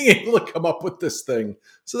being able to come up with this thing.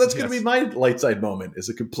 So that's going to be my light side moment, is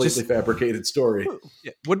a completely fabricated story.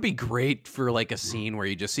 It would be great for a scene where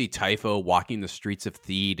you just see Typho walking the streets of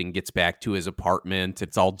Theed and gets back to his apartment.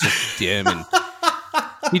 It's all just dim and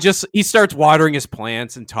he starts watering his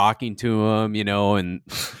plants and talking to him, and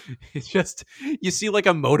it's just, you see a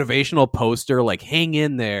motivational poster, hang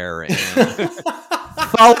in there and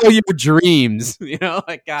follow your dreams, God,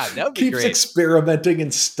 that would be Keeps great. Experimenting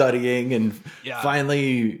and studying and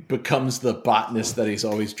finally becomes the botanist that he's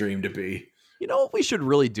always dreamed to be. You know what we should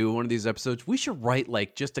really do one of these episodes? We should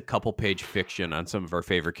write just a couple page fiction on some of our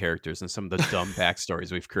favorite characters and some of the dumb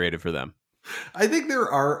backstories we've created for them. I think there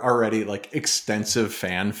are already extensive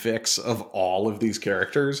fanfics of all of these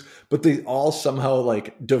characters, but they all somehow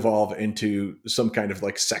devolve into some kind of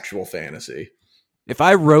sexual fantasy. If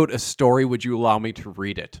I wrote a story, would you allow me to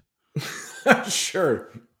read it?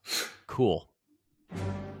 Sure. Cool.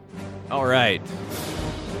 All right.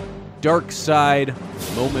 Dark side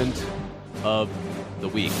moment of the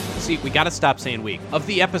week. See, we got to stop saying week. Of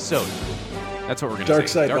the episode. That's what we're going to say. Dark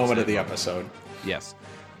side moment of the episode. Yes.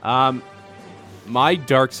 My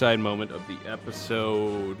dark side moment of the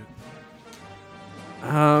episode.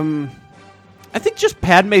 I think just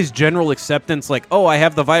Padme's general acceptance, I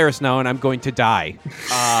have the virus now and I'm going to die.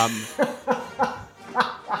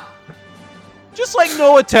 Just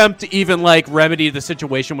no attempt to even remedy the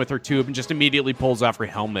situation with her tube and just immediately pulls off her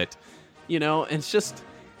helmet. And it's just,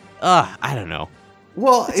 I don't know.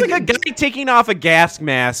 Well, it's a guy taking off a gas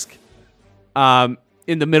mask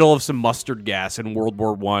in the middle of some mustard gas in World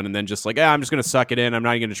War I, and then just I'm just going to suck it in. I'm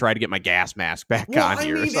not even going to try to get my gas mask back on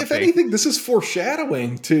here. I mean, if anything, this is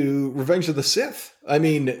foreshadowing to Revenge of the Sith. I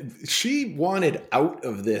mean, she wanted out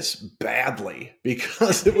of this badly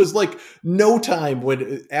because it was no time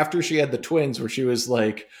after she had the twins where she was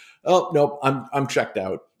oh, nope, I'm checked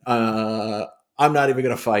out. I'm not even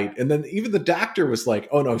going to fight. And then even the doctor was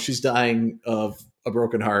oh no, she's dying of a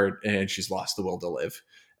broken heart and she's lost the will to live.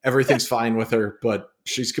 Everything's fine with her, but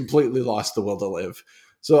she's completely lost the will to live.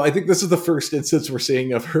 So I think this is the first instance we're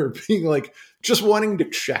seeing of her being just wanting to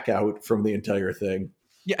check out from the entire thing.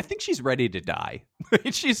 Yeah, I think she's ready to die.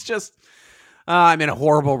 She's just, I'm in a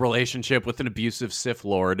horrible relationship with an abusive Sith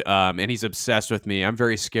Lord, and he's obsessed with me. I'm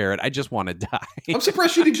very scared. I just want to die. I'm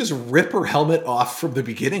surprised she didn't just rip her helmet off from the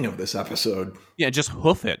beginning of this episode. Yeah, just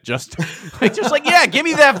hoof it. Just yeah, give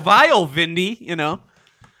me that vial, Vindy,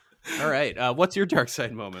 All right. What's your dark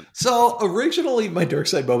side moment? So originally my dark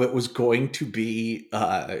side moment was going to be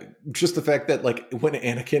just the fact that like when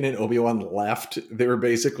Anakin and Obi-Wan left, they were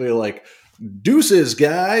basically like, deuces,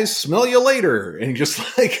 guys, smell you later. And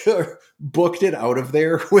just like booked it out of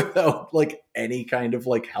there without like any kind of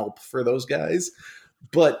like help for those guys.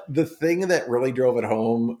 But the thing that really drove it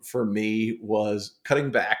home for me was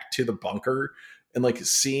cutting back to the bunker and like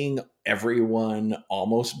seeing everyone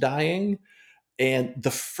almost dying. And the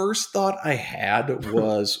first thought I had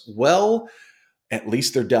was, well, at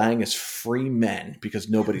least they're dying as free men because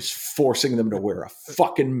nobody's forcing them to wear a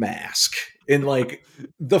fucking mask. And like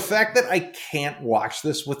the fact that I can't watch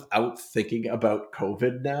this without thinking about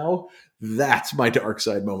COVID now, that's my dark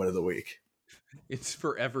side moment of the week. It's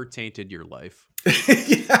forever tainted your life.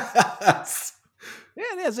 Yes. Yeah,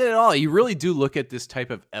 that's it at all. You really do look at this type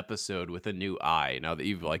of episode with a new eye now that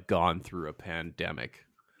you've like gone through a pandemic.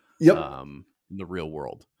 Yep. In the real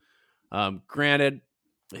world. Granted,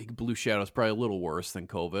 I think Blue Shadow is probably a little worse than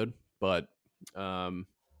COVID, but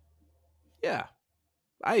yeah,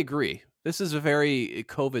 I agree. This is a very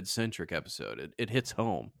COVID-centric episode. It hits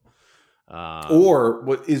home. Or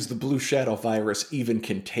what is the Blue Shadow virus even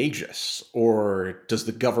contagious? Or does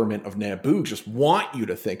the government of Naboo just want you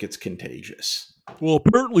to think it's contagious? Well,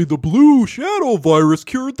 apparently the Blue Shadow virus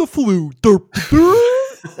cured the flu.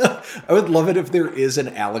 I would love it if there is an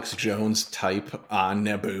Alex Jones type on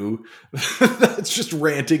Naboo that's just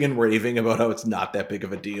ranting and raving about how it's not that big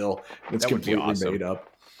of a deal. It's completely awesome. Made up.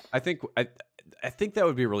 I think that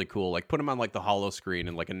would be really cool. Like put him on like the hollow screen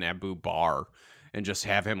in like a Naboo bar and just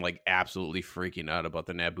have him like absolutely freaking out about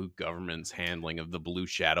the Naboo government's handling of the Blue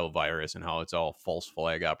Shadow virus and how it's all false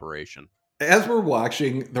flag operation. As we're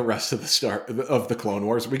watching the rest of the Clone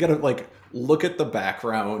Wars, we got to like look at the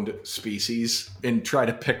background species and try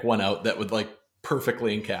to pick one out that would like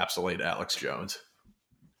perfectly encapsulate Alex Jones.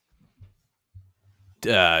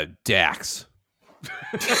 Dax.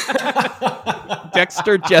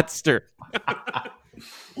 Dexter Jetster.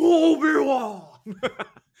 Obi-Wan.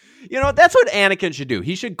 You know, that's what Anakin should do.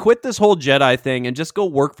 He should quit this whole Jedi thing and just go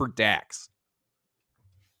work for Dax.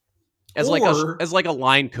 As like a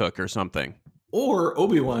line cook or something. Or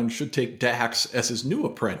Obi-Wan should take Dax as his new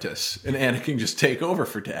apprentice, and Anakin just take over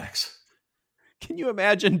for Dax. Can you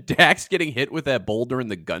imagine Dax getting hit with that boulder in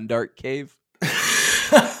the Gundart cave?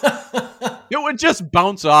 It would just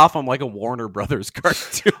bounce off on like a Warner Brothers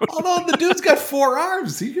cartoon. Although the dude's got 4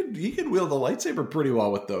 arms, he could wield a lightsaber pretty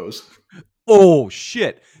well with those. Oh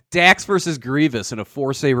shit! Dax versus Grievous in a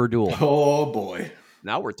 4-saber duel. Oh boy.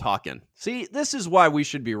 Now we're talking. See, this is why we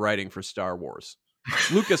should be writing for Star Wars.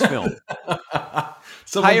 Lucasfilm.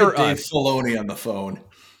 Someone get Dave Filoni on the phone.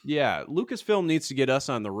 Yeah, Lucasfilm needs to get us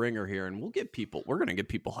on the ringer here, and we're going to get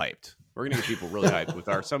people hyped. We're going to get people really hyped with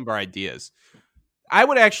some of our ideas. I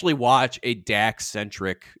would actually watch a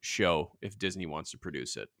Dax-centric show if Disney wants to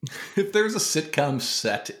produce it. If there's a sitcom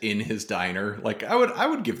set in his diner, like I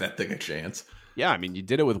would give that thing a chance. Yeah, I mean, you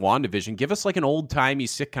did it with WandaVision. Give us like an old-timey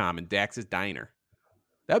sitcom in Dax's diner.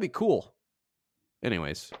 That'd be cool.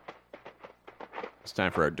 Anyways, it's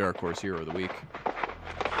time for our Dark Horse Hero of the Week.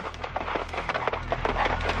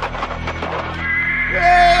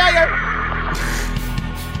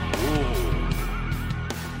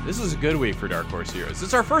 Ooh. This is a good week for Dark Horse Heroes. This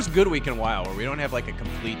is our first good week in a while where we don't have like a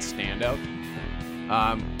complete standout.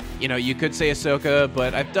 You know, you could say Ahsoka,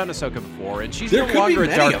 but I've done Ahsoka before, and she's no longer a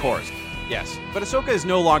dark horse. Yes, but Ahsoka is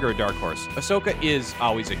no longer a dark horse. Ahsoka is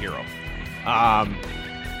always a hero.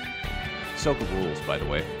 Ahsoka rules, by the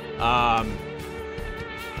way.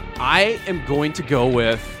 I am going to go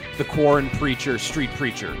with the Quarren Preacher, Street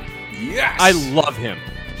Preacher. Yes! I love him.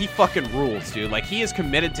 He fucking rules, dude. Like, he is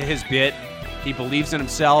committed to his bit. He believes in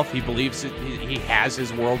himself. He believes he has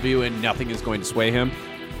his worldview and nothing is going to sway him.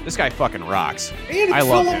 This guy fucking rocks. And I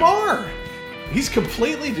love him. He's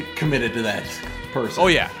completely committed to that person. Oh,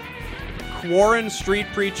 yeah. Quarren, Street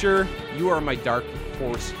Preacher, you are my Dark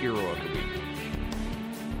Horse Hero of the Week.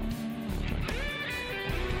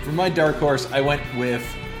 For my Dark Horse, I went with...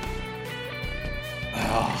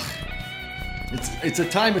 It's a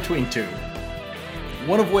tie between two.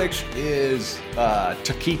 One of which is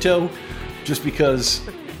Taquito, just because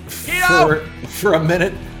for a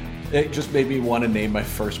minute, it just made me want to name my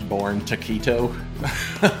firstborn Taquito.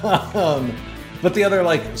 But the other,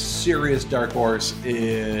 like, serious Dark Horse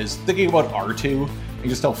is thinking about R2 and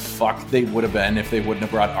just how fucked they would have been if they wouldn't have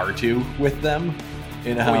brought R2 with them.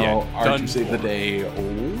 And how R2 saved the day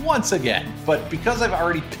once again. But because I've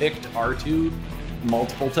already picked R2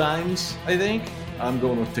 multiple times, I think, I'm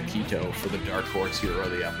going with Taquito for the Dark Horse Hero of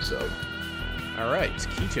the episode. All right,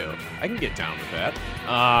 Taquito. I can get down with that.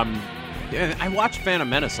 And I watched Phantom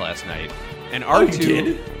Menace last night, and Oh, R2. you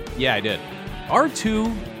did? Yeah, I did.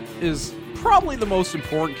 R2 is probably the most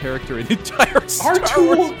important character in the entire Star Wars.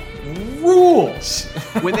 R2 rules.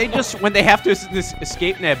 when they have to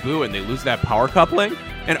escape Naboo and they lose that power coupling,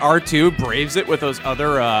 and R2 braves it with those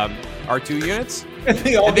other R2 units, And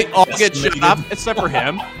they all get shot up except for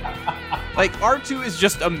him. Like, R2 is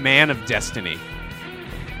just a man of destiny.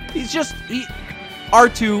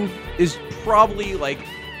 R2 is probably like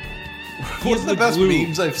one of the best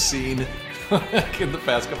memes I've seen in the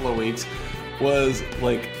past couple of weeks was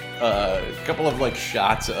like a couple of like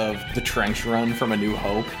shots of the trench run from A New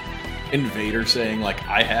Hope, and Vader saying like,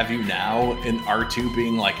 "I have you now," and R2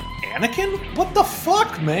 being like, "Anakin, what the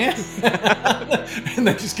fuck, man?" And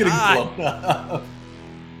then just getting blown up.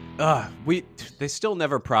 They still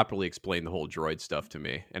never properly explained the whole droid stuff to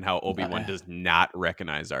me, and how Obi-Wan does not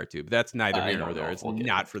recognize R2. But that's neither here nor there. It's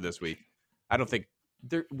not for this week. I don't think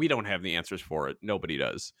we don't have the answers for it. Nobody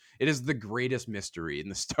does. It is the greatest mystery in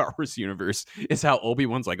the Star Wars universe. Is how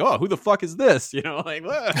Obi-Wan's like, "Oh, who the fuck is this?" You know, like.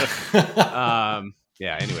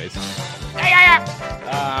 Yeah. Anyways.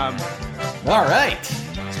 All right.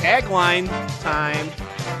 Tagline time.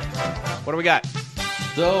 What do we got?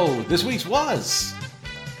 So this week's was: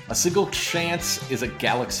 a single chance is a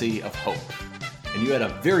galaxy of hope. And you had a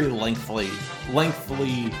very lengthy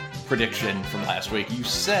prediction from last week. You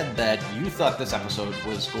said that you thought this episode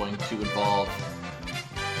was going to involve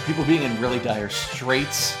people being in really dire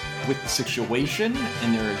straits with the situation,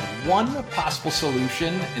 and there is one possible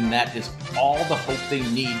solution, and that is all the hope they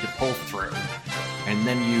need to pull through. And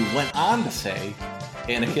then you went on to say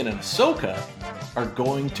Anakin and Ahsoka are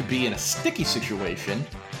going to be in a sticky situation.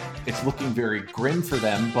 It's looking very grim for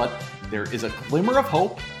them, but there is a glimmer of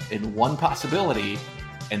hope in one possibility,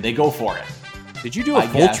 and they go for it. Did you do a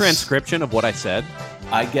full transcription of what I said?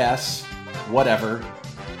 I guess. Whatever.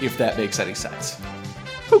 If that makes any sense.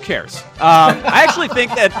 Who cares? I actually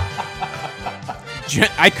think that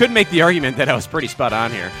I could make the argument that I was pretty spot on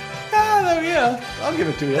here. Yeah, I'll give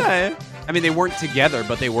it to you. Yeah. I mean, they weren't together,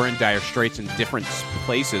 but they were in dire straits in different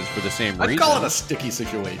places for the same reason. I'd call it a sticky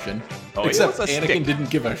situation. Oh, except Anakin didn't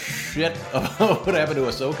give a shit about what happened to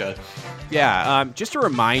Ahsoka. Yeah, just a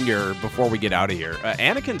reminder before we get out of here.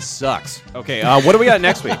 Anakin sucks. Okay, what do we got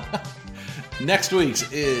next week? Next week's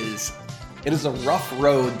is... It is a rough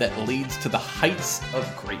road that leads to the heights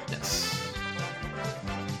of greatness.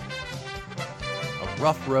 A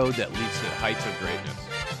rough road that leads to the heights of greatness.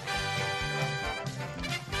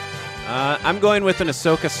 I'm going with an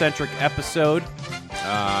Ahsoka-centric episode.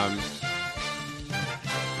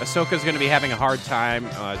 Ahsoka's going to be having a hard time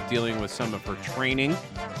dealing with some of her training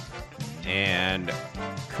and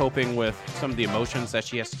coping with some of the emotions that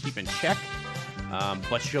she has to keep in check.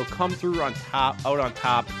 But she'll come through out on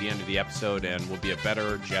top at the end of the episode, and will be a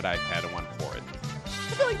better Jedi Padawan for it.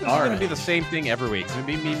 I feel like this is going to be the same thing every week. It's going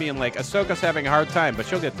to be me being like, Ahsoka's having a hard time, but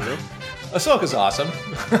she'll get through. Ahsoka's awesome.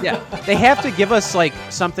 Yeah, they have to give us like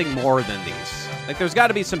something more than these. Like, there's got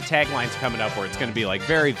to be some taglines coming up where it's going to be like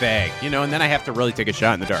very vague, you know, and then I have to really take a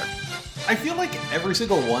shot in the dark. I feel like every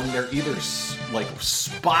single one, they're either like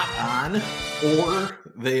spot on or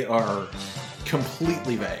they are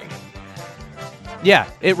completely vague. Yeah,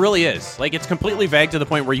 it really is. Like, it's completely vague to the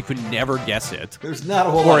point where you could never guess it. There's not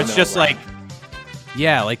a whole lot. Or it's just like,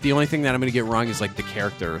 yeah, like the only thing that I'm going to get wrong is like the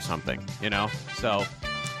character or something, you know? So,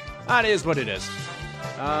 that is what it is.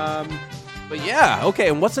 But yeah, okay,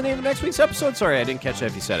 and what's the name of next week's episode? Sorry, I didn't catch that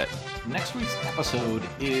if you said it. Next week's episode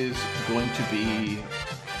is going to be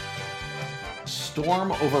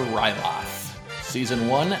Storm over Ryloth, Season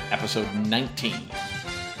 1, Episode 19.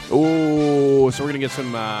 Oh, so we're going to get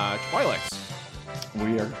some Twi'leks.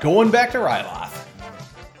 We are going back to Ryloth.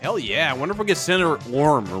 Hell yeah, I wonder if we'll get Senator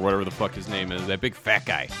Orm, or whatever the fuck his name is, that big fat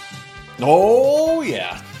guy. Oh,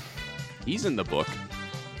 yeah. He's in the book.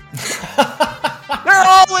 They're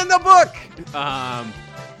all in the book!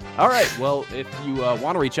 All right, well, if you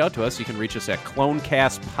want to reach out to us, you can reach us at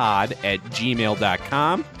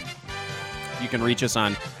clonecastpod@gmail.com. You can reach us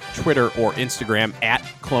on Twitter or Instagram at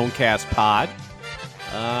clonecastpod.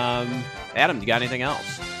 Adam, you got anything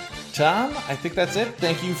else? Tom, I think that's it.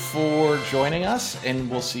 Thank you for joining us, and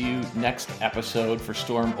we'll see you next episode for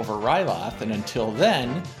Storm over Ryloth. And until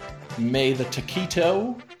then, may the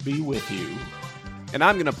taquito be with you. And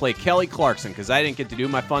I'm going to play Kelly Clarkson because I didn't get to do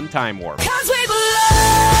my fun Time Warp. 'Cause we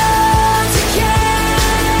belong together.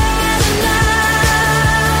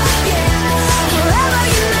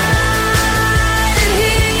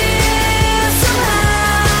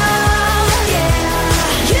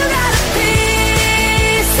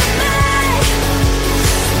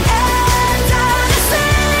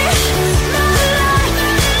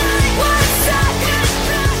 What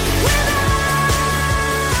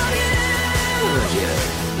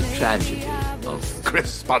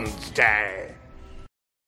Wednesday.